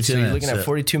 42 minutes. So you're looking at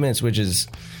 42 minutes, which is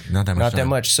not that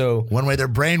much. So one way they're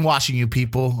brainwashing you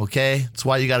people. Okay, that's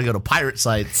why you got to go to pirate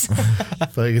sites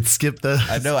so you can skip the.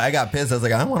 I know. I got pissed. I was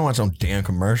like, I don't want to watch some damn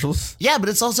commercials. Yeah, but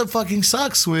it's also fucking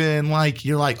sucks when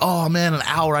you're like, oh man, an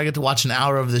hour. I get to watch an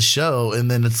hour of this show, and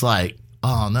then it's like,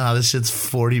 oh no, this shit's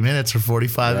 40 minutes or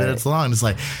 45 minutes long. It's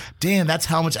like, damn, that's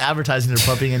how much advertising they're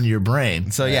pumping into your brain.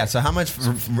 So yeah, so how much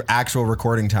actual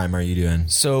recording time are you doing?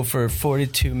 So for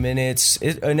 42 minutes,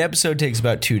 an episode takes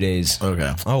about 2 days.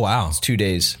 Okay. Oh wow, it's 2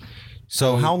 days.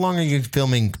 So how long are you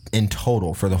filming in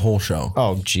total for the whole show?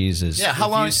 Oh Jesus! Yeah, how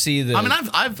long? You see the?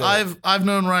 I've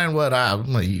known Ryan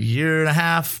a year and a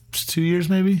half, 2 years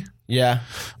maybe. Yeah,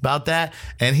 about that.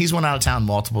 And he's went out of town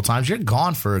multiple times. You're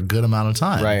gone for a good amount of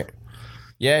time, right?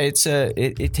 Yeah,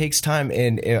 it takes time,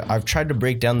 and I've tried to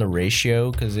break down the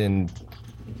ratio because in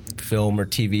film or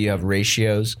TV you have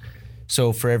ratios.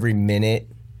 So for every minute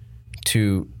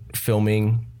to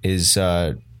filming is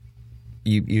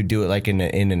you do it like in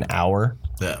an hour.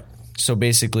 Yeah. So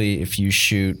basically, if you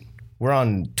shoot, we're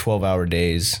on 12-hour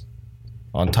days,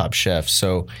 on Top Chef.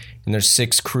 So, and there's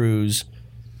 6 crews.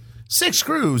 6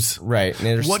 crews. Right. And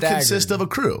they're What staggered. consists of a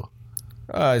crew?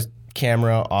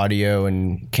 Camera, audio,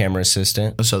 and camera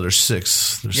assistant. So there's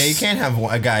 6. Yeah, you can't have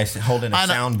a guy holding a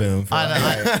sound boom. For I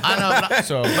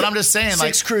know, but I'm just saying,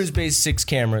 6 crews based 6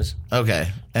 cameras.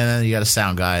 okay, and then you got a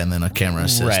sound guy and then a camera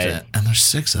assistant, Right. and there's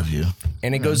 6 of you.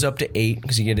 And it goes up to 8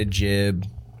 because you get a jib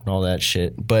and all that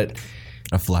shit. But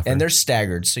a fluffer. and they're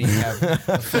staggered, so you have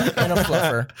and a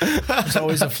fluffer. There's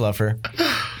always a fluffer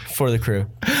for the crew.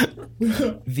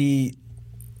 The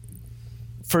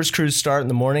first crews start in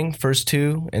the morning, first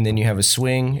 2, and then you have a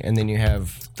swing, and then you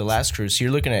have the last crew. So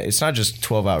you're looking at, it's not just a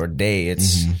 12-hour day,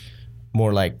 it's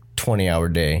more like 20-hour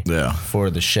day for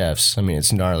the chefs. I mean,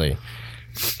 it's gnarly.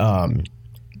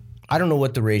 I don't know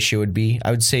what the ratio would be.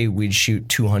 I would say we'd shoot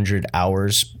 200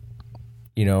 hours,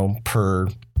 per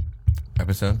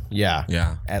episode.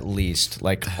 Yeah. At least,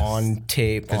 like on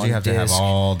tape, Because on you have to have disc.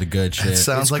 all the good shit.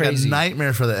 Sounds It's like crazy. a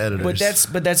nightmare for the editors.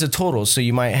 But that's a total. So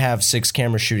you might have 6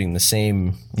 cameras shooting the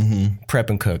same prep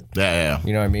and cook. yeah.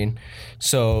 You know what I mean?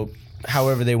 So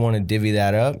however they want to divvy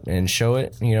that up and show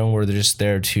it, where they're just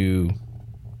there to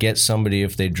get somebody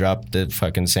if they drop the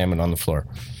fucking salmon on the floor.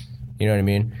 You know what I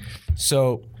mean?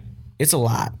 So it's a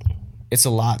lot. It's a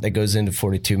lot that goes into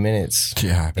 42 minutes.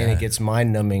 Yeah, I and bet. it gets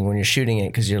mind-numbing when you're shooting it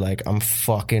because you're like, I'm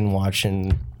fucking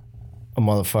watching a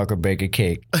motherfucker bake a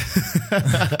cake.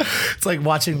 It's like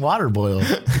watching water boil.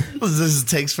 This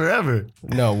takes forever.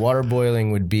 No, water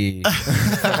boiling would be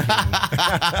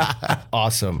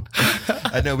awesome.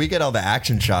 I know we get all the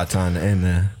action shots on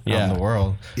the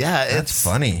world. Yeah, That's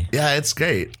funny. Yeah, it's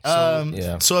great.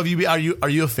 yeah. So are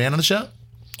you a fan of the show?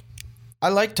 I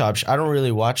like Top Chef. I don't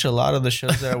really watch a lot of the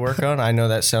shows that I work on. I know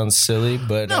that sounds silly,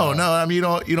 but No. I mean, you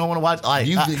don't want to watch. Like,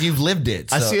 You've lived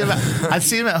it. I so.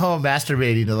 see him at home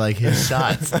masturbating to like his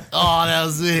shots. Oh, that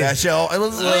was it. that show. It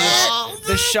was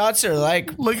the shots are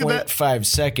like Look at that. 0.5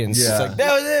 seconds. Yeah. It's like,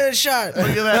 that was it, a shot. Look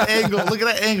at that angle. Look at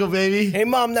that angle, baby. Hey,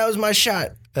 Mom, that was my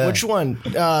shot. Which one?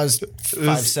 5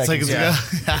 seconds. Seconds Yeah. ago.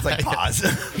 It's like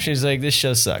pause. She's like, this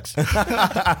show sucks.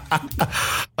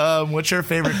 What's your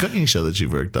favorite cooking show that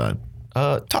you've worked on?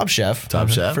 Top Chef. Top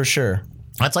Chef? For sure.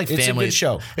 That's like It's a family. good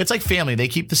show. It's like family. They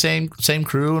keep the same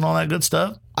crew and all that good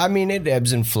stuff. I mean, it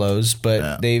ebbs and flows,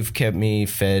 but they've kept me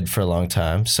fed for a long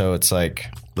time. So it's like,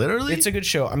 Literally, it's a good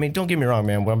show. I mean, don't get me wrong,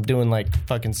 man. When I'm doing like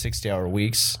fucking 60-hour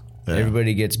weeks,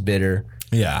 everybody gets bitter.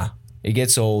 Yeah. It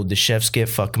gets old. The chefs get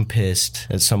fucking pissed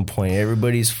at some point.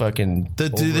 Everybody's fucking. do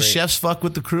over the it. chefs fuck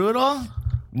with the crew at all?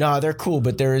 No, they're cool,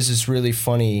 but there is this really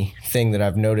funny thing that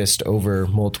I've noticed over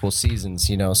multiple seasons,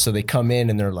 So they come in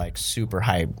and they're like super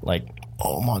hyped, like,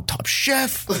 oh, I'm on Top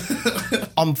Chef.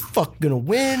 I'm fucking gonna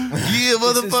win. Yeah, This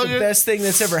is the motherfucker. best thing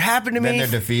that's ever happened to Then me they're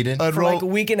defeated. for like a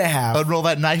week and a half. Unroll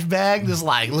that knife bag. Just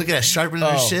like look at that sharpening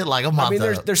their Oh. shit. Like I'm about I mean,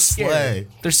 to they're scared. slay.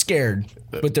 They're scared,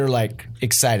 but they're like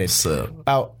excited. So-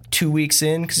 About 2 weeks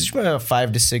in, because it's about a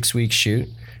 5 to 6 week shoot.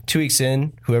 2 weeks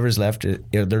in, whoever's left,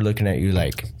 they're looking at you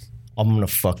like, I'm gonna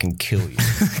fucking kill you.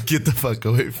 Get the fuck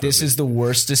away from This is the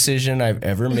worst decision I've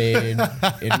ever made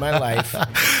in my life.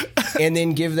 And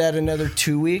then give that another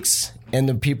 2 weeks, and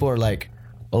the people are like,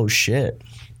 oh shit,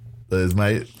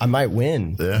 my I might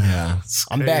win. Yeah.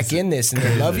 I'm back in this, and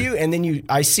they love you. And then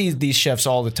I see these chefs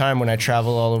all the time when I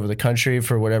travel all over the country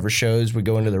for whatever shows. We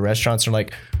go into the restaurants, and they're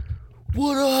like,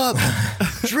 what up?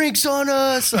 Drinks on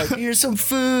us. Like, here's some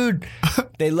food.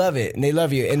 They love it, and they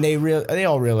love you, and they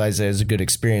all realize that it's a good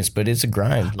experience, but it's a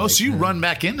grind. Oh, so you run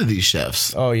back into these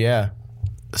chefs. Oh yeah.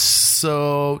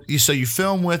 So you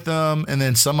film with them, and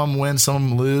then some of them win, some of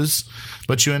them lose,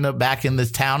 but you end up back in the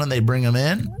town, and they bring them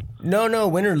in. No,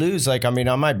 win or lose. Like, I mean,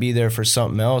 I might be there for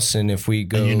something else, and if we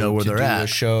go And you know where to they're do at. a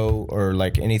show or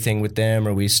like anything with them,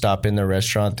 or we stop in their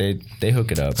restaurant, they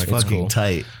hook it up. It's Fucking cool.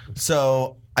 tight.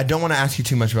 So I don't want to ask you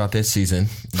too much about this season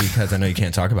because I know you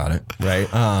can't talk about it. Right.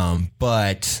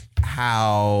 But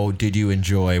how did you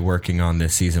enjoy working on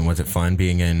this season? Was it fun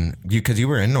being in you? Because you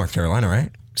were in North Carolina,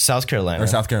 right? South Carolina. Or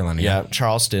South Carolina, Yeah,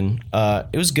 Charleston.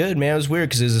 It was good, man. It was weird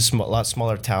because it was a lot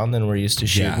smaller town than we're used to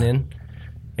shooting Yeah. in.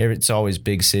 It's always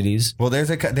big cities. Well, there's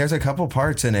a couple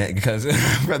parts in it because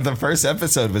the first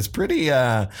episode was pretty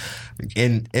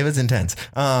it was intense.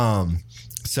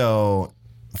 So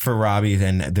for Robbie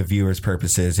and the viewers'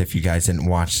 purposes, if you guys didn't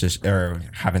watch this or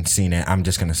haven't seen it, I'm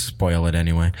just gonna spoil it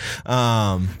anyway.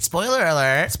 Spoiler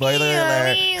alert. Spoiler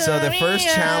alert. So the first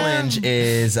challenge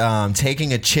is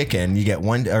taking a chicken. You get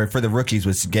one, or for the rookies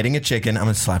was getting a chicken. I'm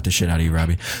gonna slap the shit out of you,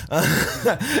 Robbie.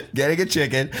 Getting a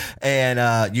chicken,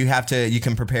 and you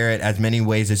can prepare it as many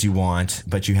ways as you want,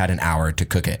 but you had an hour to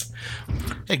cook it.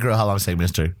 Hey, girl, how long does it take,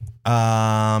 mister?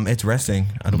 It's resting.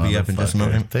 It'll be up in just a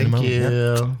moment. Thank you.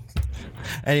 Yep.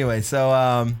 Anyway,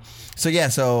 so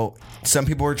some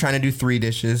people were trying to do 3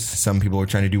 dishes. Some people were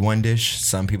trying to do 1 dish.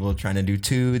 Some people were trying to do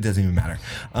 2. It doesn't even matter.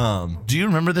 Do you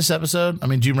remember this episode? I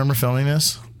mean, do you remember filming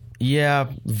this? Yeah,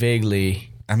 vaguely.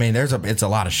 I mean, it's a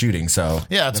lot of shooting, so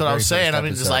Yeah, that's what I was saying. I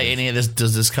mean, just like any of this,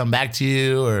 does this come back to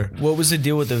you or? What was the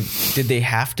deal with did they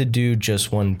have to do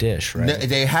just 1 dish, right?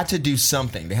 They had to do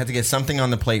something. They had to get something on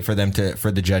the plate for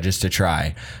the judges to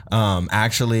try.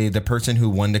 Actually, the person who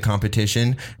won the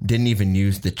competition didn't even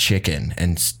use the chicken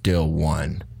and still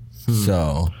won.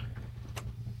 So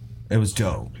it was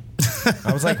dope.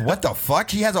 I was like, what the fuck?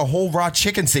 He has a whole raw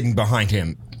chicken sitting behind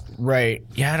him. Right.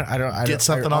 Yeah, I Get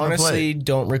something I on the honestly plate.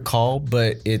 don't recall,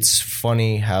 but it's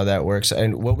funny how that works.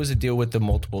 And what was the deal with the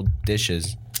multiple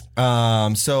dishes?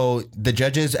 So the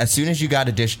judges, as soon as you got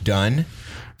a dish done,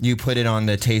 you put it on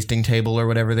the tasting table or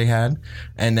whatever they had,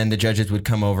 and then the judges would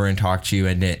come over and talk to you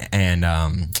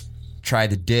and try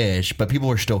the dish, but people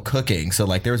were still cooking. So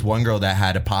like there was one girl that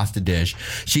had a pasta dish.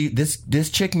 This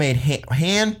chick made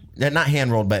handmade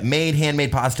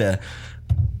pasta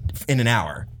in an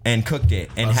hour and cooked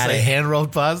it and had it hand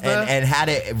rolled pasta and had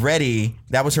it ready.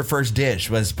 That was her first dish,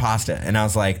 was pasta, and I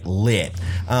was like lit.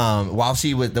 While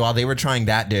they were trying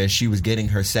that dish, she was getting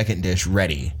her second dish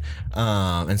ready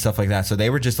and stuff like that. So they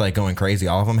were just like going crazy.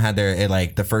 All of them had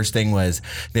the first thing was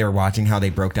they were watching how they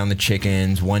broke down the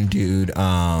chickens. One dude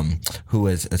who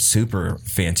was a super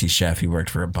fancy chef, he worked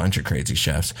for a bunch of crazy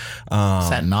chefs. It's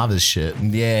that novice shit.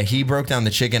 Yeah, he broke down the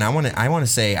chicken. I want to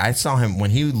say I saw him when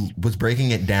he was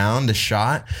breaking it down, the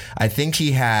shot. I think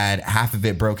he had half of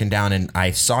it broken down, and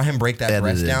I saw him break that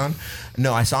breast down.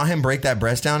 No, I saw him break that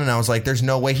breast down, and I was like, there's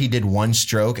no way he did 1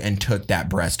 stroke and took that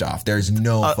breast off. There's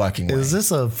no fucking way. Is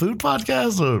this a food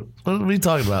podcast or what are we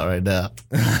talking about right now?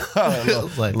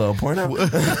 Little porno?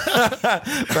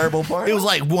 Verbal porno? It was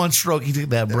like 1 stroke. He took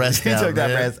that breast down. He took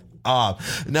that breast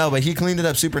off. No, but he cleaned it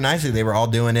up super nicely. They were all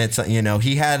doing it. So,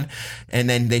 he had, and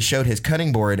then they showed his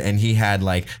cutting board, and he had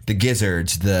like the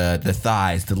gizzards, the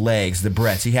thighs, the legs, the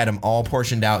breasts. He had them all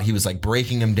portioned out. He was like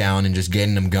breaking them down and just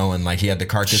getting them going. Like he had the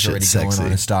carcass already going on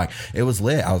his stock. It was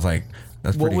lit. I was like,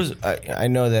 that's pretty. I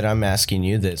know that I'm asking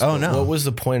you this. Oh, no. What was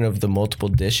the point of the multiple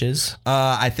dishes?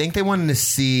 I think they wanted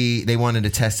to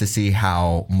test to see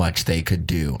how much they could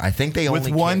do. I think they with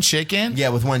only one chicken. Yeah,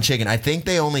 with 1 chicken. I think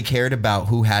they only cared about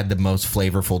who had the most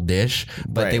flavorful dish,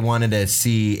 but they wanted to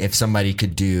see if somebody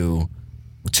could do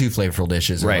 2 flavorful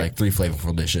dishes or like 3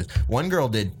 flavorful dishes. One girl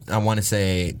did, I want to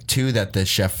say 2 that the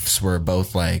chefs were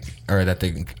both like, or that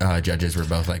the judges were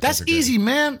both like. That's easy,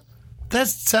 man. That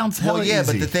sounds hella easy.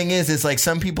 But the thing is like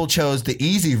some people chose the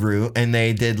easy route and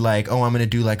they did like, oh, I'm going to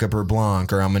do like a beurre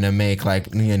blanc, or I'm going to make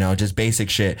like, just basic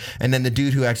shit. And then the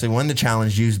dude who actually won the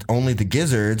challenge used only the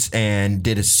gizzards and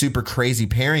did a super crazy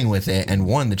pairing with it and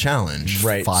won the challenge.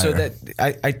 Right. Fire. So that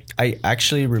I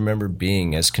actually remember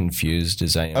being as confused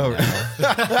as I am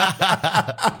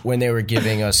now when they were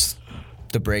giving us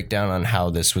the breakdown on how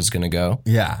this was going to go.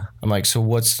 Yeah. I'm like, so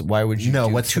why would you do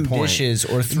what's 2 the point? dishes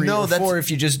or 3 or 4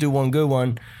 if you just do 1 good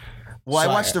one? Well, I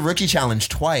watched the rookie challenge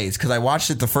twice because I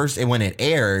watched it when it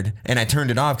aired, and I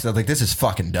turned it off because I was like, this is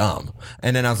fucking dumb.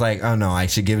 And then I was like, oh no, I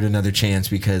should give it another chance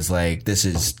because like this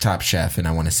is Top Chef and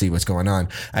I want to see what's going on.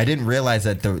 I didn't realize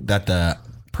that the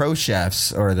pro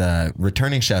chefs or the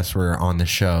returning chefs were on the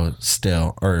show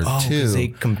still, or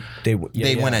 2.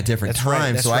 They went at different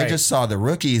times. So I just saw the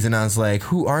rookies and I was like,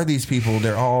 who are these people?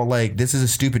 They're all like, this is a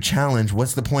stupid challenge.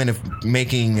 What's the point of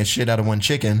making a shit out of 1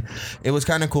 chicken? It was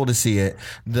kind of cool to see it.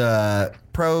 The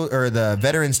pro or the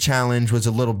veterans challenge was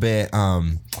a little bit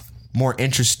more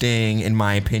interesting in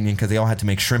my opinion because they all had to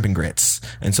make shrimp and grits,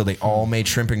 and so they all made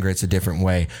shrimp and grits a different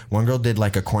way. One girl did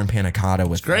like a corn panna cotta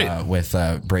with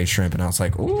braised shrimp, and I was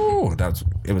like, ooh,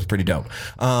 it was pretty dope.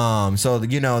 So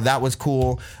that was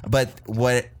cool. But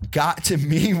what got to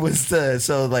me was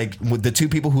with the 2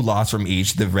 people who lost from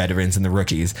each, the veterans and the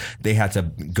rookies, they had to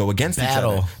go against each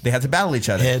other. They had to battle each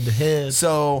other head to head.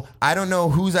 So I don't know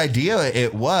whose idea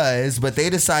it was, but they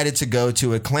decided to go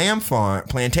to a clam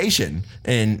plantation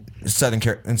in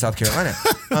South Carolina.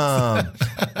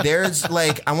 There's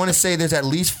like, I want to say there's at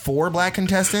least 4 black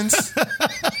contestants, this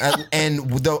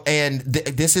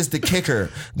is the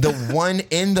kicker: the one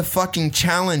in the fucking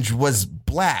challenge was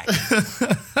black.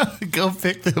 Go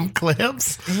pick them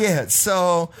clams. Yeah,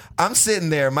 so I'm sitting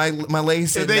there. My lady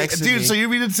sitting next to me. Dude, so you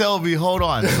mean to tell me? Hold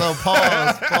on. So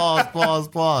pause.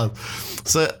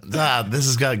 So this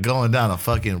has got going down a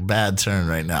fucking bad turn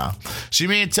right now. She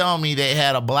mean to tell me they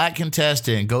had a black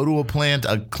contestant go to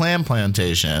a clam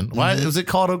plantation. Why was it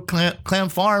called a clam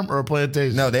farm or a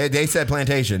plantation? No, they said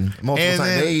plantation multiple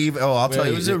times. I'll tell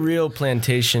you, it was a real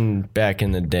plantation back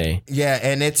in the day. Yeah,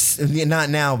 and it's not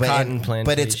now,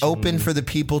 but it's open for the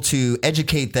people to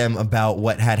educate them about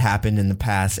what had happened in the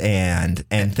past and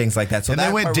things like that. So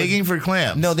they went digging for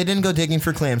clams. No, they didn't go digging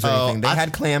for clams or anything. They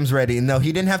had clams ready. No,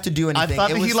 he didn't have to do anything. I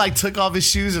thought he took off his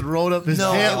shoes and rolled up his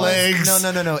pant legs.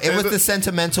 No. It was the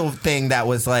sentimental thing that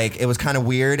was like, it was kind of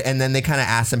weird. And then they kind of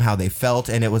asked him how they felt,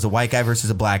 and it was a white guy versus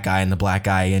a black guy, and the black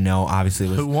guy, obviously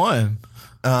was. Who won?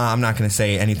 I'm not going to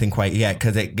say anything quite yet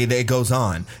because it goes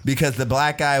on. Because the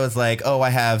black guy was like, "Oh, I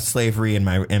have slavery in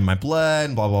my blood,"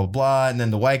 and blah blah blah. And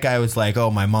then the white guy was like, "Oh,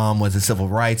 my mom was a civil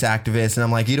rights activist." And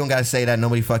I'm like, "You don't got to say that.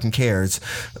 Nobody fucking cares.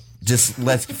 Just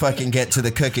let's fucking get to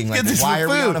the cooking. Like, why are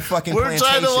we on a fucking plantation?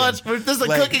 Trying to watch. This is a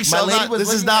cooking show.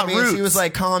 This is not Roots." She was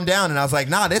like, "Calm down," and I was like,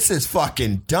 "Nah, this is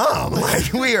fucking dumb.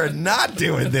 Like, we are not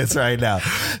doing this right now."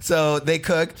 So they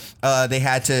cook. They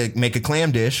had to make a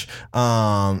clam dish.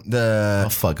 I'll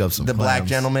fuck up some. The black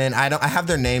gentleman. I have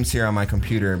their names here on my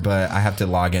computer, but I have to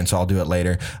log in, so I'll do it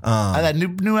later. That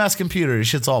new ass computer. This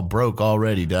shit's all broke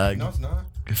already, dog. No, it's not.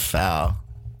 Foul.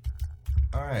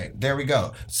 All right, there we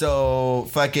go. So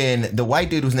fucking the white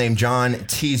dude was named John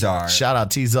Tizar. Shout out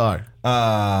Tizar.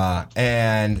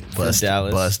 And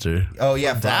Dallas. Buster. Oh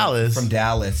yeah, Dallas. From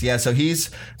Dallas. Yeah, so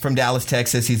he's from Dallas,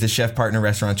 Texas. He's the chef partner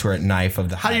restaurateur at Knife of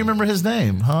the. How do you remember his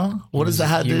name? Huh? What is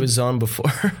that? He was on before.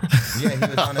 Yeah, he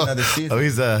was on another season. Oh,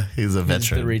 he's a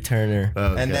veteran. The returner.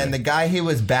 Okay. And then the guy he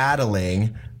was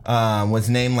battling was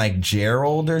named like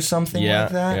Gerald or something like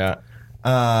that.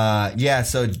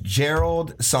 So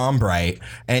Gerald Sombright,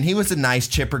 and he was a nice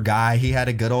chipper guy. He had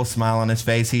a good old smile on his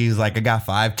face. He was like, "I got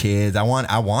 5 kids. I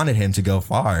wanted him to go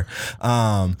far."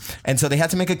 And so they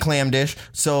had to make a clam dish.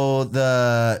 So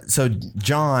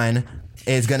John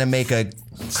is gonna make a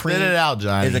spit it out,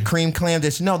 Johnny. Is a cream clam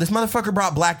dish. No, this motherfucker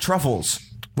brought black truffles.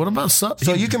 What about so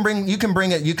you can bring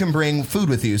food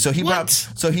with you. So he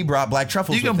brought black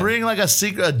truffles. You can bring like a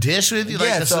dish with you.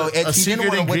 Like he didn't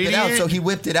want to whip it out, so he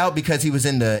whipped it out because he was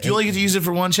in the. Do you only get to use it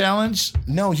for one challenge?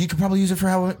 No, you could probably use it for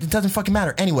how it doesn't fucking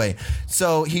matter. Anyway,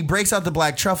 so he breaks out the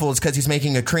black truffles because he's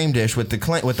making a cream dish with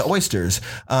the oysters.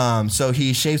 So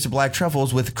he shaves the black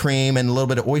truffles with cream and a little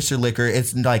bit of oyster liquor.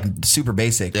 It's like super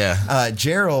basic. Yeah.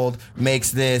 Gerald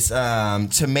makes this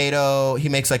tomato. He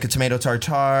makes like a tomato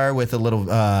tartare with a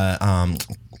little.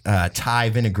 Thai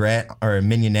vinaigrette or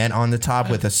mignonette on the top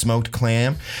with a smoked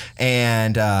clam,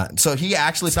 and so he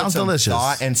actually put some delicious.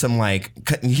 thought and some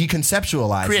he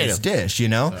conceptualized this dish,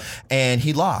 and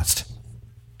he lost.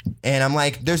 And I'm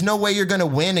like, there's no way you're going to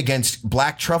win against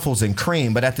black truffles and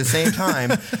cream. But at the same time,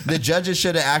 the judges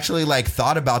should have actually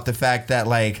thought about the fact that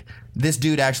this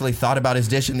dude actually thought about his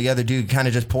dish and the other dude kind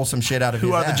of just pulled some shit out of his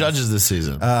ass. Who are the judges this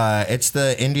season? It's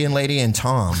the Indian lady and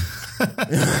Tom.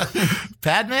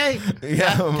 Padme?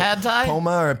 Yeah, Pad Thai?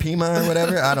 Poma or Pima or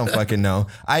whatever. I don't fucking know.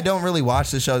 I don't really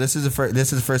watch the show. This is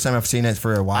the first time I've seen it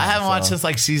for a while. I haven't watched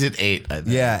since season 8. I think.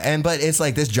 Yeah, but it's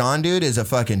this John dude is a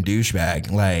fucking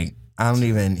douchebag. I don't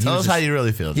even. Tell us how you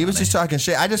really feel. He was just talking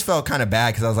shit. I just felt kind of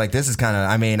bad because I was like, this is kind of.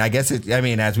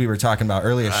 As we were talking about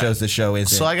earlier, shows the show is.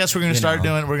 So I guess we're gonna start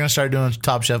doing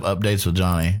Top Chef updates with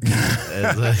Johnny.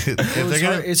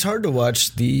 It's hard to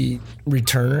watch the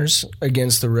returners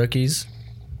against the rookies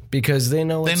because they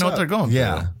know what they're going.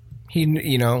 Yeah, He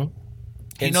knows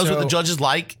what the judges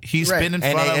like. He's been in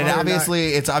front of them. And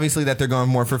obviously, it's obviously that they're going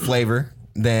more for flavor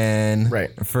than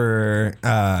for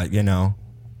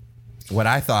what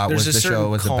I thought was the show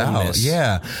was about.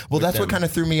 Yeah. Well, that's what kind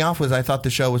of threw me off was I thought the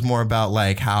show was more about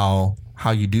how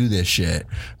you do this shit.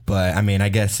 But I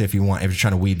guess if you're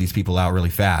trying to weed these people out really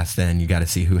fast, then you got to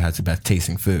see who has the best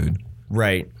tasting food.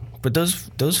 Right. But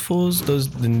those fools,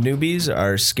 the newbies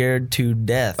are scared to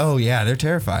death. Oh yeah, they're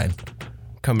terrified.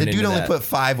 The dude only put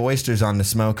 5 oysters on the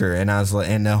smoker, and the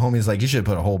homie's like, "You should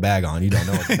put a whole bag on. You don't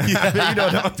know what's gonna happen. You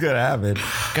don't know what's gonna happen."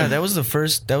 God, that was the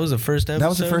first episode. That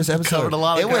was the first episode. Covered a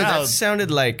lot of ground. That sounded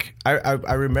like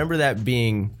I remember that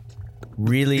being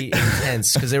really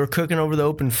intense because they were cooking over the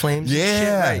open flames. Yeah, and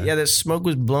shit, right? Yeah, the smoke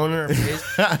was blowing in our face.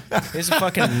 It's a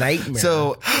fucking nightmare.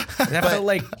 So that felt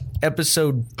like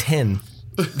episode 10.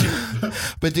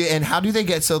 But how do they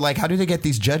get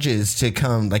these judges to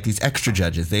come, these extra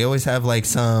judges? They always have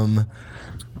some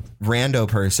rando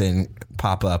person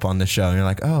pop up on the show and you're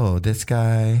like, oh, this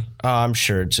guy? I'm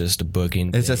sure it's just a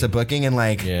booking. It's just a booking and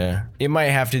like, Yeah. It might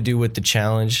have to do with the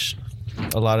challenge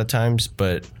a lot of times,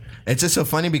 but it's just so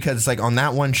funny because it's like on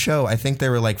that one show, I think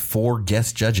there were like 4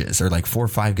 guest judges or like 4 or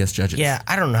 5 guest judges. yeah,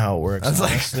 I don't know how it works,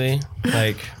 honestly.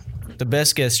 Like, the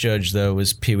best guest judge, though,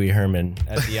 was Pee Wee Herman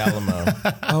at the Alamo.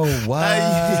 Oh,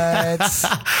 what?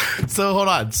 So hold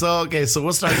on. So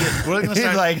we'll start. We're gonna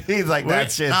start. he's like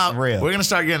that shit's real. We're gonna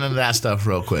start getting into that stuff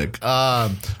real quick.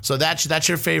 So that's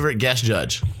your favorite guest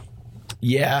judge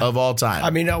Yeah. of all time.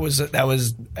 I mean, that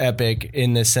was epic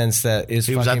in the sense that it's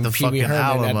He was at fucking the Pee Wee fucking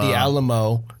Herman at the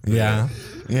Alamo. Yeah.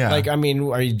 Yeah. Like, I mean,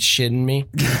 are you shitting me?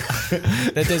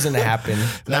 That doesn't happen.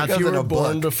 That Like, goes if you in were a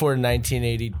born book. before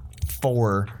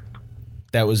 1984,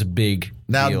 that was a big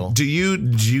now, deal. do you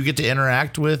get to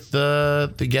interact with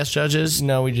the guest judges?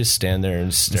 No, we just stand there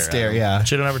and stare. Stare, at 'em. yeah.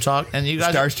 Should never talk. And you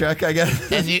guys Starstruck, I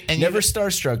guess. and you Never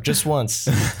starstruck, just once.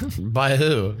 by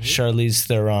who? Charlize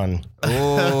Theron,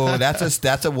 Oh,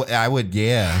 I would,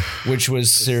 yeah. which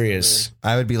was serious.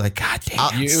 I would be like, God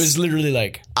damn. It was literally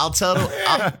like, I'll tell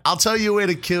you a way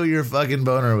to kill your fucking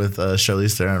boner with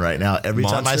Charlize Theron right now. Every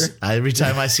time I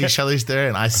see Charlize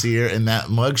Theron, I see her in that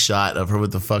mugshot of her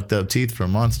with the fucked up teeth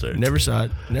from Monster. never saw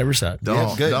it. Never saw it.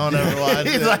 Don't good. ever watch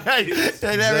He's it. like, I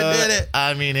never did it.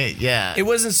 I mean yeah. It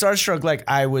wasn't starstruck like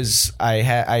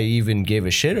I even gave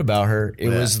a shit about her. It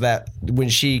was that when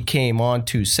she came on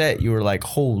to set, you were like,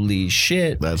 holy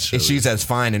shit. That's true. She's as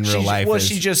fine in real life. Well, as,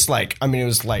 she just like, I mean, it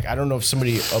was like, I don't know if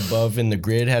somebody above in the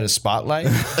grid had a spotlight,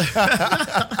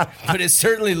 but it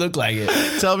certainly looked like it.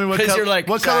 Tell me what 'Cause color. you're like,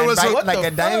 what color was her? like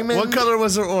a diamond. What color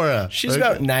was her aura? She's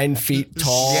about 9 feet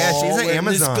tall. Yeah, she's an in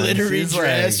Amazon. This glittery She's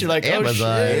dress. like You're like,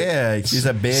 Amazon. oh shit. Yeah, she's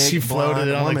a big. She floated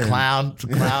blonde on woman. a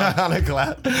cloud. On a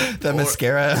cloud. The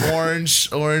mascara.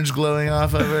 Orange glowing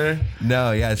off of her.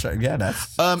 No, yeah, that's.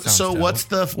 sounds So dope.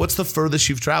 what's the furthest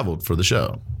you've traveled for the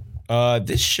show?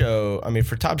 This show, I mean,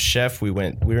 for Top Chef, we were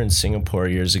in Singapore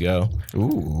years ago.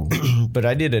 Ooh. But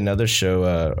I did another show,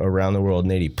 Around the World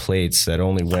in 80 Plates, that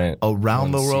only went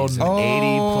Around the world in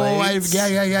 80 plays.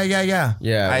 Yeah.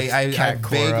 Yeah, I Kat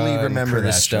vaguely Cora and remember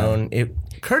Curtis that Stone. It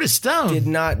Curtis Stone. did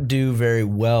not do very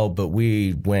well, but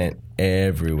we went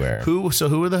everywhere. Who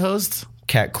were the hosts?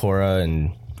 Kat Cora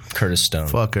and Curtis Stone.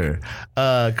 Fucker.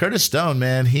 Curtis Stone,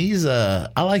 man, he's I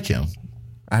like him.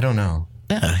 I don't know.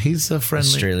 Yeah, he's a friendly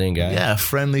Australian guy. Yeah,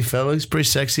 friendly fellow. He's pretty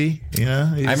sexy. You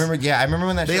know, I remember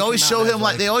when that They show always came show out, him and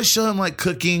like they always show him like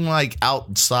cooking like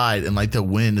outside and like the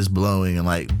wind is blowing and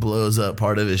like blows up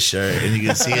part of his shirt and you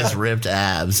can see his ripped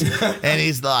abs and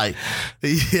he's like,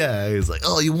 he's like,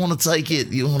 oh, you want to take it?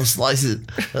 You want to slice it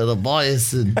at a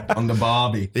bias and on the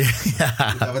Bobby. Is yeah,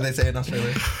 that what they say in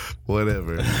Australia?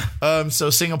 whatever. So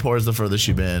Singapore is the furthest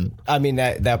you've been, I mean,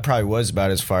 that probably was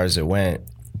about as far as it went.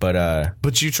 But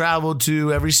but you traveled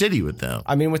to every city with them.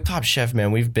 I mean, with Top Chef,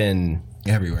 man, we've been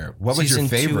Everywhere. What was your season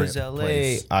 2 favorite is LA.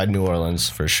 place? New Orleans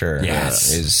for sure.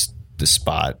 Yes. Is the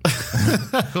spot.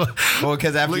 Well,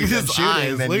 because after Look you at done his shooting,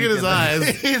 eyes. then Look you at his can-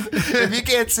 eyes. If you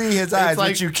can't see his eyes, It's like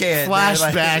which you can't, then you're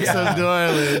like- flashbacks of New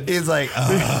Orleans. He's like,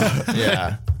 oh.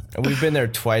 Yeah. And we've been there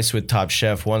twice with Top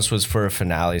Chef. Once was for a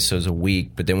finale, so it was a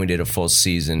week, but then we did a full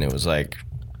season. It was like,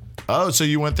 Oh, so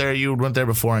you went there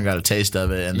before and got a taste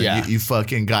of it, and then Yeah. you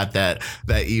fucking got that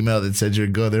email that said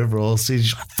you'd go there for a whole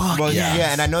season. Like, fuck Well, yeah.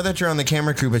 yeah, and I know that you're on the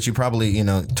camera crew, but you probably,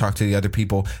 talk to the other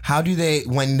people. How do they,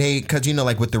 because,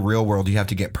 like with the real world, you have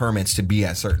to get permits to be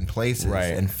at certain places Right.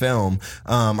 and film.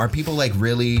 Are people like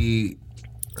really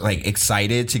like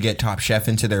excited to get Top Chef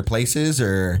into their places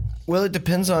or? well, it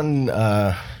depends on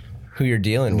who you're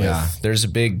dealing with. Yeah. There's a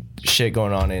big shit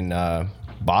going on in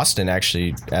Boston,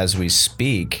 actually, as we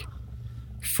speak,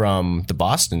 from the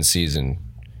Boston season,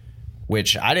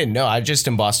 which I didn't know. I just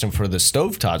in Boston for the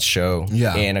Stovetots show.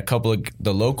 Yeah. And a couple of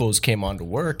the locals came on to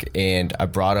work, and I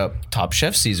brought up Top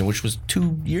Chef season, which was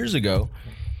 2 years ago.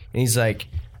 And he's like,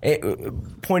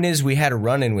 point is, we had a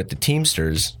run-in with the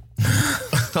Teamsters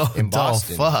in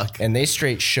Boston. fuck. And they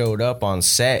straight showed up on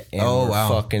set and Oh, were wow.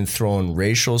 fucking throwing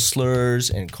racial slurs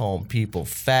and calling people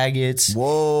faggots.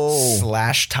 Whoa.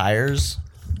 Slash tires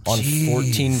on Jeez.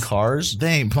 14 cars.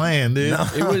 They ain't playing, dude.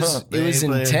 It was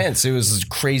intense. It was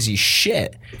crazy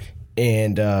shit.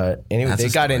 And anyway, That's they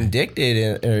a got story.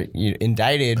 indicted,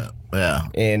 Yeah.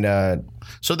 and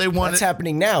So they wanted. that's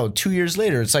happening now. 2 years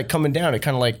later, it's like coming down. It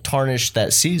kind of like tarnished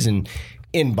that season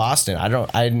in Boston. I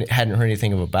hadn't heard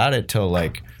anything about it till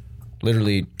like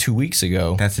literally 2 weeks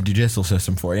ago. That's the judicial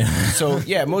system for you. So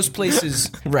yeah, most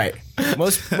places, right?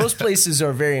 Most places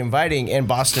are very inviting, and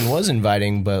Boston was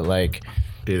inviting, but like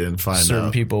They didn't find certain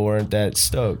out. people weren't that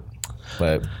stoked.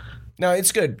 But No,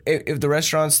 it's good. If the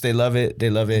restaurants, they love it.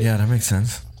 They love it. Yeah, that makes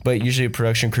sense. But usually a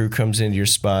production crew comes into your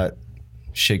spot,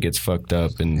 shit gets fucked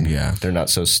up, and they're not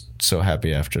so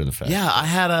happy after the fact. Yeah, I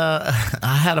had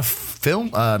a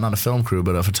film, not a film crew,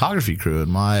 but a photography crew in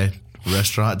my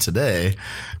restaurant today,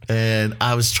 and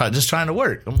I was just trying to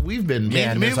work. I mean, we've been me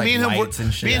and him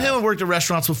have worked at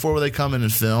restaurants before where they come in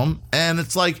and film, and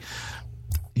it's like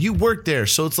you work there,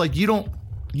 so it's like you don't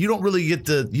really you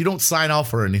don't sign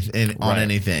off or anything on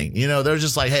anything. You know, they're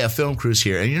just like, hey, a film crew's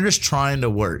here, and you're just trying to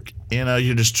work. You know,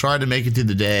 you're just trying to make it through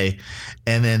the day,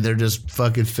 and then they're just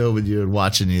fucking filming you and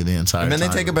watching you the entire time. And then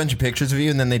they take a bunch of pictures of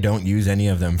you, and then they don't use any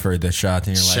of them for the shots.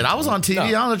 And you're like, shit, I was on TV. I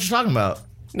don't know what you're talking about.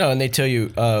 No, and they tell you,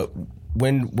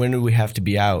 when do we have to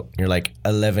be out? And you're like,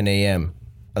 11 a.m.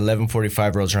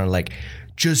 11:45 rolls around, like,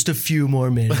 just a few more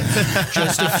minutes.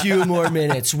 Just a few more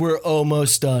minutes. We're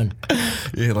almost done.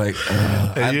 You're like,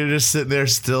 and you're just sitting there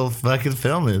still fucking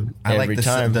filming. I like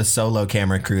the solo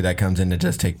camera crew that comes in to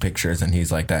just take pictures, and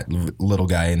he's like that little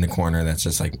guy in the corner that's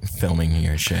just like filming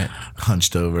your shit.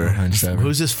 Hunched over.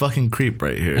 Who's this fucking creep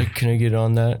right here? Can I get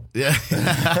on that? Yeah.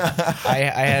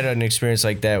 I had an experience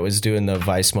like that. I was doing the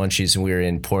Vice Munchies, and we were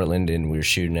in Portland, and we were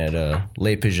shooting at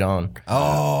Les Pigeons.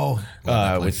 Oh.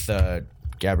 With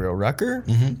Gabriel Rucker?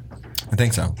 Mm-hmm. I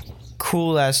think so.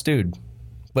 Cool ass dude,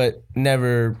 but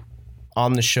never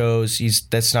on the shows.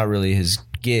 That's not really his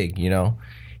gig, you know?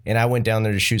 And I went down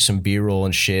there to shoot some B-roll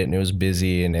and shit, and it was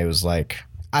busy, and it was like,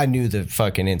 I knew the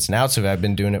fucking ins and outs of it. I've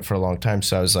been doing it for a long time,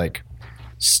 so I was like,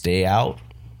 stay out.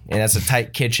 And that's a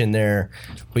tight kitchen there,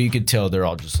 but you could tell they're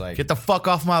all just like, get the fuck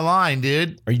off my line,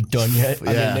 dude. Are you done yet? I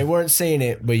mean, they weren't saying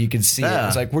it, but you could see it.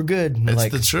 It's like, we're good. It's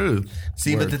like, the truth.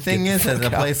 See, but the thing is, at a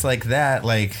place like that,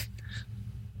 like,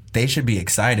 they should be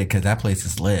excited because that place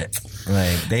is lit.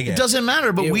 Like, it doesn't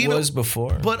matter, but it was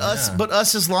before. But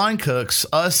us as line cooks,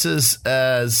 us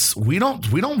as we don't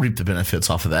reap the benefits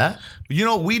off of that. You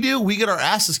know what we do? We get our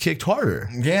asses kicked harder.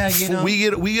 Yeah, you know, we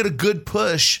get a good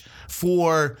push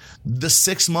for the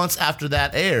 6 months after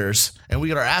that airs, and we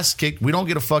get our ass kicked. We don't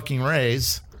get a fucking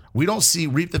raise. We don't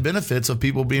reap the benefits of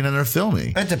people being in there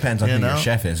filming. It depends on who your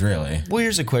chef is, really. Well,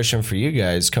 here's a question for you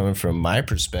guys, coming from my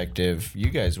perspective. You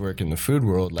guys work in the food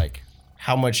world. Like,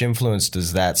 how much influence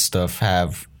does that stuff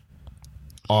have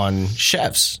on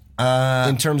chefs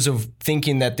in terms of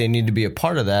thinking that they need to be a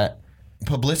part of that?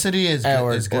 Publicity is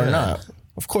good, or not.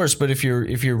 Of course, but if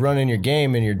you're running your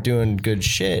game and you're doing good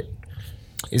shit,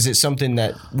 is it something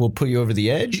that will put you over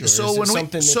the edge? Or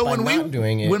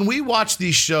when we watch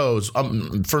these shows,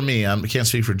 for me, I can't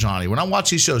speak for Johnny. When I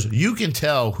watch these shows, you can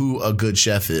tell who a good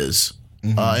chef is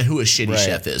and who a shitty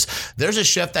chef is. There's a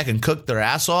chef that can cook their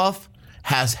ass off,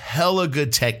 has hella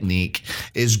good technique,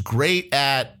 is great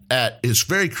is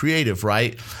very creative,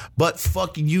 right? But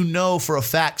fucking, for a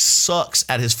fact, sucks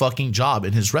at his fucking job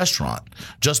in his restaurant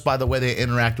just by the way they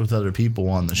interact with other people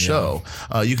on the show.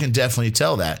 You can definitely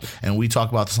tell that. And we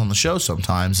talk about this on the show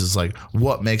sometimes, is like,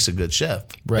 what makes a good chef?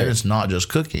 Right. And it's not just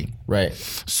cooking. Right.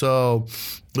 So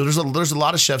there's a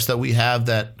lot of chefs that we have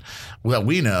that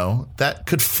we know that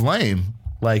could flame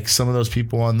like some of those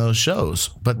people on those shows,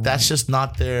 but that's just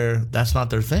not their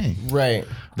thing. Right.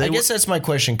 I guess that's my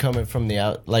question coming from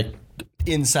the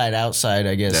inside outside,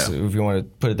 I guess, if you want to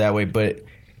put it that way. But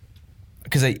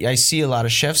because I see a lot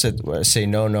of chefs that say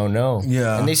no.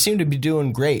 Yeah. And they seem to be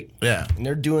doing great. Yeah. And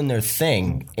they're doing their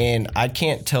thing. And I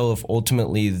can't tell if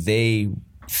ultimately they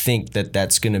think that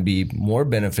that's going to be more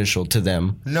beneficial to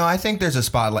them. No, I think there's a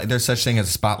spotlight. There's such thing as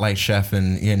a spotlight chef,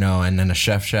 and and then a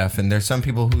chef, and there's some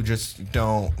people who just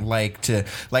don't like to.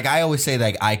 Like, I always say,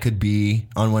 like, I could be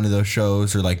on one of those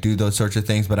shows or like do those sorts of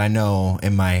things, but I know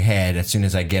in my head as soon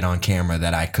as I get on camera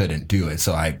that I couldn't do it.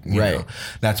 So you know,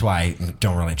 that's why I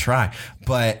don't really try.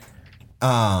 But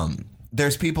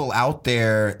there's people out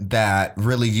there that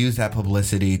really use that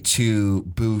publicity to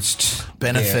boost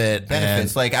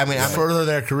benefits. Like, I mean, further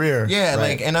their career. Yeah,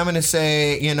 like, and I'm going to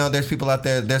say, there's people out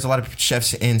there, there's a lot of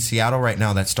chefs in Seattle right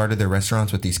now that started their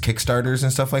restaurants with these Kickstarters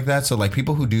and stuff like that. So, like,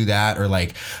 people who do that, or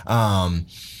like,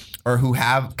 or who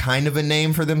have kind of a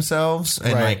name for themselves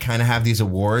and like kind of have these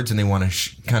awards and they want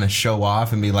to kind of show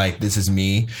off and be like, this is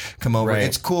me, come over.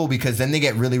 It's cool because then they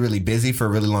get really, really busy for a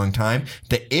really long time.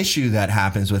 The issue that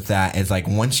happens with that is, like,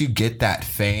 once you get that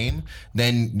fame,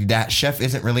 then that chef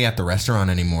isn't really at the restaurant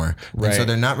anymore. And so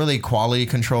they're not really quality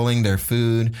controlling their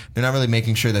food. They're not really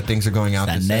making sure that things are going out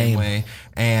the same way.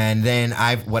 And then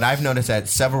what I've noticed at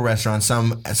several restaurants,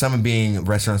 some being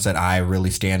restaurants that I really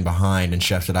stand behind and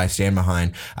chefs that I stand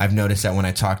behind, I've I've noticed that when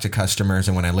I talk to customers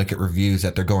and when I look at reviews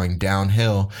that they're going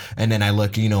downhill, and then I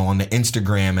look, on the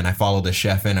Instagram and I follow the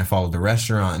chef and I follow the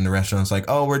restaurant, and the restaurant's like,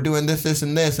 oh, we're doing this, this,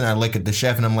 and this, and I look at the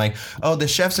chef and I'm like, oh, the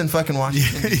chef's in fucking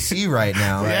Washington D.C. right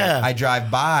now. Yeah. I drive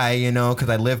by, because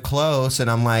I live close, and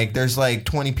I'm like, there's like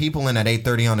 20 people in at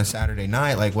 8:30 on a Saturday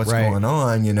night. Like, what's going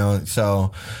on?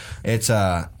 So it's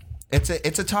a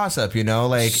toss up,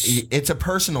 like it's a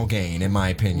personal gain in my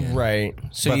opinion. Right.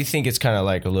 So you think it's kind of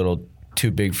like a little too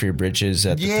big for your britches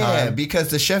at the time? Yeah,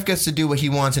 because the chef gets to do what he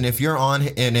wants, and if you're on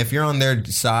their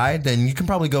side, then you can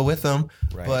probably go with them.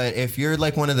 Right. But if you're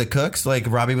like one of the cooks, like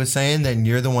Robbie was saying, then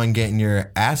you're the one getting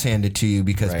your ass handed to you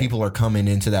because people are coming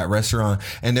into that restaurant,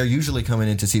 and they're usually coming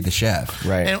in to see the chef.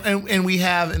 Right. And we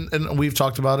have, and we've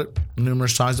talked about it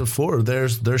numerous times before.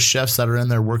 There's chefs that are in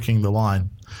there working the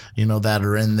line, that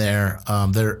are in there.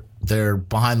 They're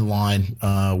behind the line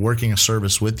working a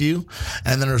service with you.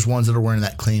 And then there's ones that are wearing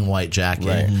that clean white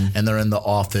jacket and they're in the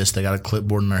office. They got a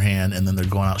clipboard in their hand, and then they're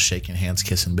going out shaking hands,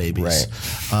 kissing babies,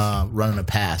 running a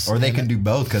pass. Or they can do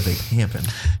both because they camping.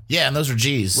 Yeah, and those are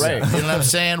G's. Right. You know what I'm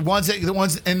saying?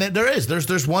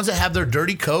 There's ones that have their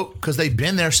dirty coat because they've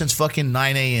been there since fucking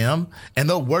 9 a.m. and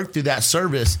they'll work through that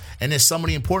service. And if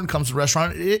somebody important comes to the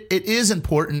restaurant, it is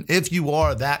important, if you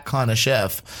are that kind of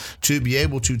chef, to be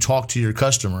able to talk to your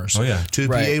customers. Oh, yeah. To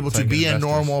be able to be a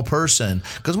normal person.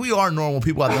 Because we are normal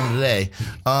people at the end of the day.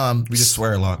 We just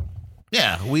swear a lot.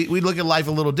 Yeah, we look at life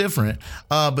a little different.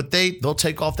 But they'll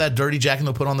take off that dirty jacket and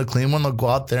they'll put on the clean one. They'll go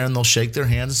out there and they'll shake their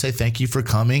hands and say, thank you for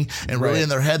coming. And really in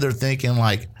their head, they're thinking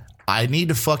like, I need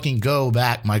to fucking go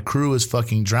back. My crew is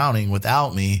fucking drowning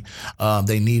without me.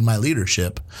 They need my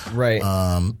leadership. Right.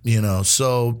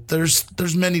 So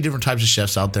there's many different types of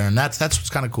chefs out there, and that's what's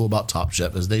kind of cool about Top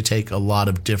Chef is they take a lot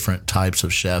of different types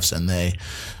of chefs and they,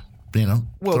 throw them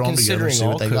together and considering see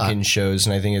all what they cooking got. shows,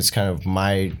 and I think it's kind of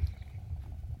my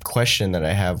question that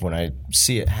I have when I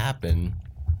see it happen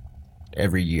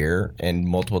every year and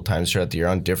multiple times throughout the year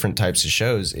on different types of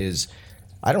shows, is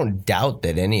I don't doubt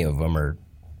that any of them are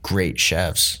great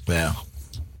chefs. Yeah.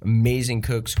 Amazing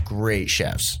cooks, great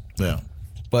chefs. Yeah.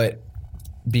 But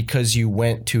because you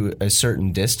went to a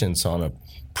certain distance on a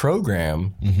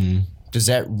program, does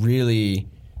that really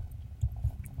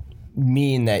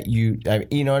mean that you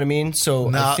know what I mean?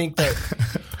 So I think that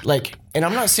and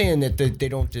I'm not saying that they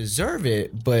don't deserve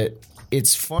it, but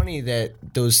it's funny that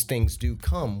those things do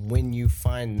come when you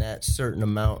find that certain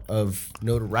amount of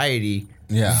notoriety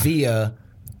via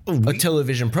a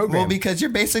television program. Well, because you're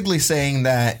basically saying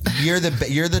that you're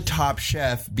the top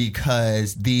chef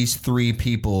because these three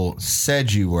people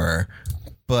said you were,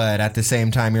 but at the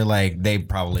same time you're like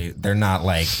they're not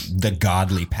like the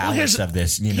godly palace of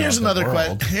this. Here's another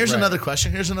question. Here's another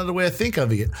question. Here's another way of thinking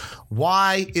of it.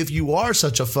 Why, if you are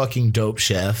such a fucking dope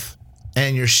chef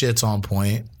and your shit's on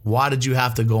point, why did you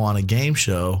have to go on a game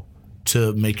show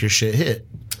to make your shit hit?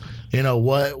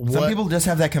 Some people just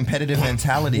have that competitive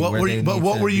mentality. What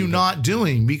were you not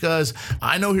doing? Because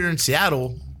I know here in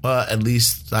Seattle, at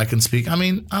least I can speak. I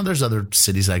mean, there's other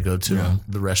cities I go to. And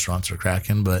the restaurants are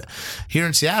cracking, but here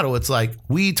in Seattle, it's like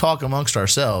we talk amongst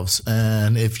ourselves.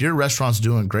 And if your restaurant's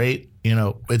doing great,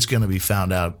 it's going to be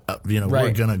found out.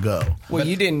 We're going to go. Well,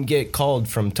 you didn't get called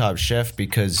from Top Chef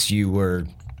because you were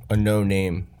a no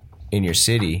name in your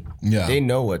city. Yeah. They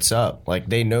know what's up. Like,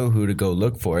 they know who to go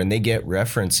look for, and they get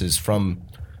references from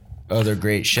other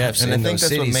great chefs in those cities. And I think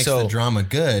that's what makes the drama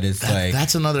good. Is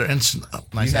that's another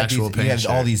nice actual opinion. You have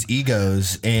all these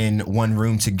egos in one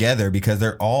room together because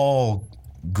they're all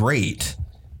great.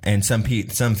 And some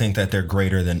think that they're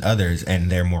greater than others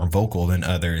and they're more vocal than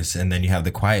others. And then you have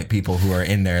the quiet people who are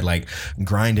in there like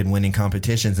grinding, winning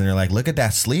competitions, and they're like, look at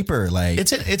that sleeper. Like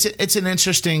it's an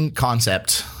interesting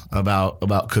concept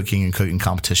about cooking and cooking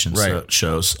competition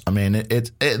shows. I mean,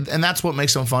 and that's what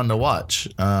makes them fun to watch.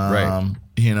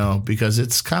 Because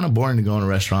it's kind of boring to go in a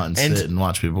restaurant and sit and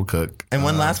watch people cook. And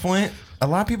one last point. A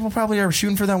lot of people probably are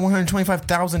shooting for that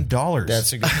 $125,000.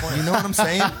 That's a good point. You know what I'm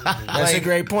saying? That's a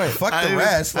great point. Fuck the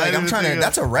rest. Like, I'm trying to.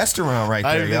 That's a restaurant right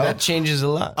there, yo. That changes a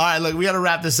lot. All right, look, we got to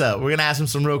wrap this up. We're gonna ask him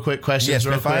some real quick questions.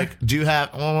 Real quick. Do you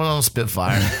have? Well,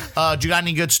 Spitfire. Do you got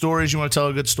any good stories? You want to tell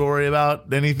a good story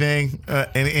about anything?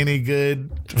 Any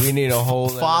good? We need a whole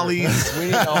follies. We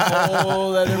need a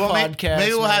whole other podcast.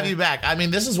 Maybe we'll have you back. I mean,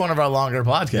 this is one of our longer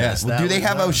podcasts. Yes. Well, do they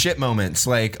have oh shit moments?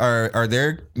 Like, are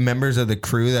there members of the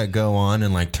crew that go on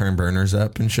and like turn burners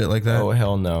up and shit like that? Oh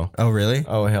hell no. Oh really?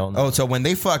 Oh hell no. Oh, so when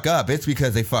they fuck up, it's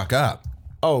because they fuck up.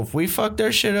 Oh, if we fuck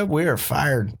their shit up, we are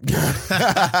fired.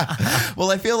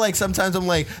 Well, I feel like sometimes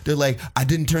they're like, I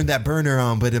didn't turn that burner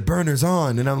on, but the burner's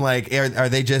on, and I'm like, are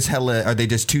they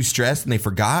just too stressed and they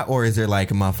forgot, or is there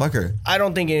like a motherfucker? I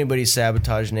don't think anybody's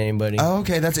sabotaging anybody. Oh,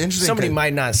 okay, that's interesting. Somebody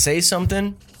might not say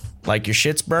something, like your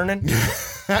shit's burning.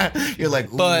 You're like,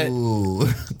 But- ooh.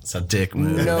 It's a dick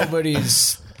move.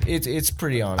 Nobody's. It's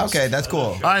pretty honest. Okay, that's cool.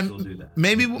 All right,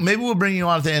 maybe we'll bring you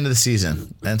on at the end of the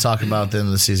season and talk about the end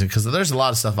of the season because there's a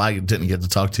lot of stuff I didn't get to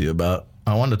talk to you about.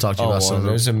 I wanted to talk to you Oh, about well, some of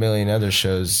there's a million other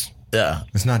shows. Yeah.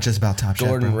 It's not just about Top Chef.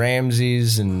 Gordon bro.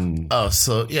 Ramsay's and Oh,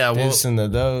 so yeah. Well, this and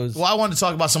those. I wanted to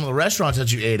talk about some of the rrestaurants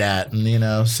that you ate at,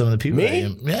 and some of the people. Me? that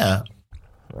you- yeah.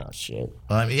 Oh shit.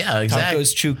 I mean, yeah, exactly.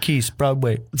 Tacos Chukis,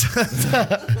 Broadway.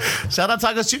 Shout out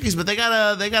Tacos Chukis, but they got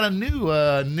a new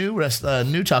new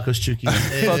Tacos Chukis.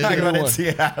 Fuck the new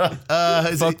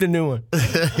one. Fuck the new one.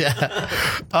 Yeah.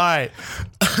 All right.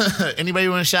 Anybody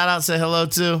want to shout out? Say hello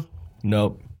to?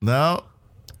 Nope. No.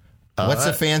 What's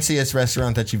the fanciest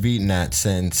restaurant that you've eaten at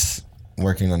since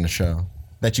working on the show?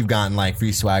 That you've gotten like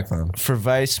free swag from? For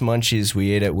Vice Munchies, we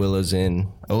ate at Willow's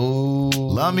Inn. Oh,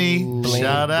 Lummy.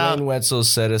 Shout out. Blaine Wetzel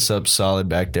set us up solid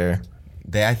back there.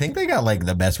 I think they got like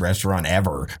the best restaurant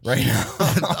ever right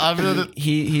now.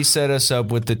 He set us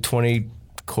up with the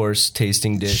 20-course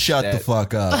tasting dish. Shut the that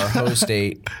fuck Our up. host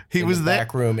ate. He in was the there?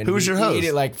 back room. And Who was your we host? ate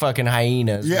it like fucking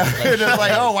hyenas. Yeah, they're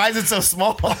like, oh, why is it so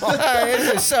small?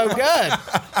 This is so good.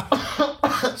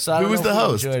 So I don't Who was know the if we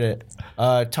host? Enjoyed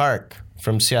it. Tark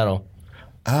from Seattle.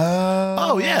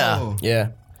 Oh yeah. Yeah.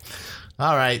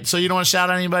 All right. So you don't want to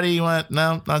shout out anybody? You want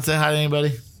not say hi to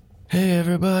anybody? Hey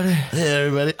everybody. Hey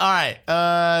everybody. All right.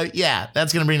 Yeah,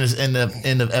 that's gonna bring us end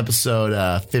of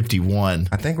episode 51.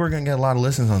 I think we're gonna get a lot of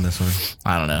listens on this one.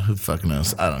 I don't know. Who the fuck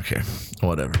knows? I don't care.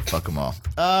 Whatever. Fuck them all.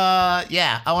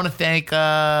 Yeah. I want to thank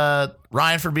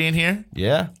Ryan for being here.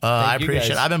 Yeah. I Thank you appreciate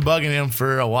it. guys. I've been bugging him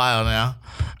for a while now.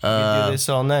 We can do this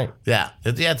all night. Yeah.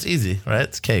 It's easy, right?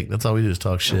 It's cake. That's all we do is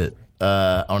talk shit.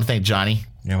 I want to thank Johnny.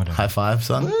 Yeah, whatever. High five,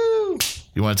 son. Woo!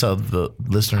 You want to tell the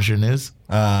listeners your news?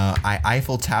 I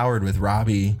Eiffel Towered with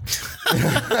Robbie.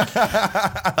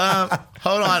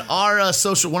 Hold on.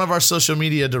 One of our social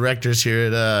media directors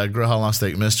here at Grill How Long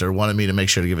Steak Mister wanted me to make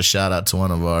sure to give a shout out to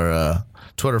one of our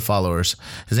Twitter followers.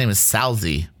 His name is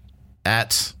Salzy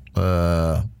at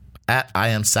I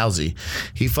am Salzy.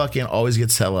 He fucking always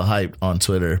gets hella hyped on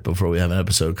Twitter before we have an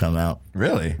episode come out.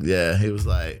 Really? Yeah, he was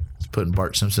like putting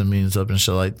Bart Simpson memes up and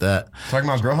shit like that. Talking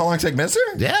about Grow How Long Take Mister?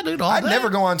 Yeah, dude. I never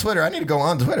go on Twitter. I need to go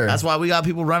on Twitter. That's why we got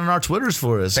people running our Twitters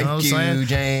for us. Thank know what I'm you, saying?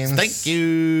 James. Thank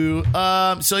you.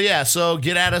 So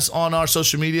get at us on our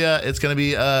social media. It's going to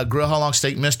be Grill How Long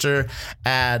Steak Mister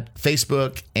at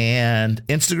Facebook and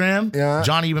Instagram. Yeah.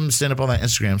 Johnny, you've been standing up on that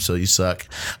Instagram, so you suck.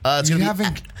 It's You going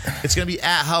haven't- to be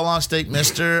at How Long Steak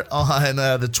Mister on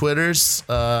the Twitters.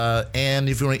 And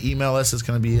if you want to email us, it's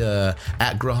going to be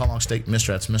at Grill How Long Steak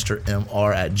Mister. That's Mr.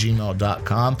 MR at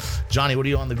gmail.com. Johnny, what are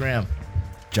you on the gram?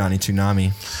 Johnny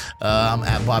Tsunami. I'm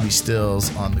at Bobby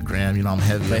Stills on the gram. I'm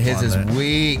heavy. But up his on is there.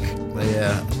 weak. But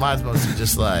yeah, mine's mostly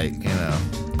just like,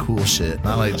 cool shit.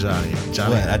 Not like Johnny.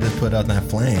 Johnny, What? I just put out that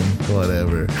flame.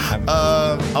 whatever.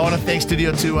 I want to thank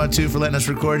Studio 212 for letting us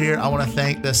record here. I want to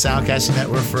thank the Soundcasting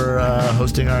Network for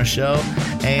hosting our show.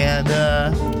 And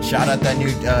Shout out that new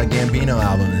Gambino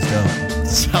album.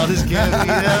 It's dope. Childish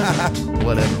Gambino.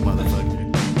 Whatever, motherfucker.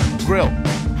 Grill.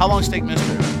 How long steak,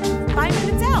 mister? 5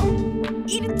 minutes out.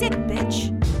 Eat a dick, bitch.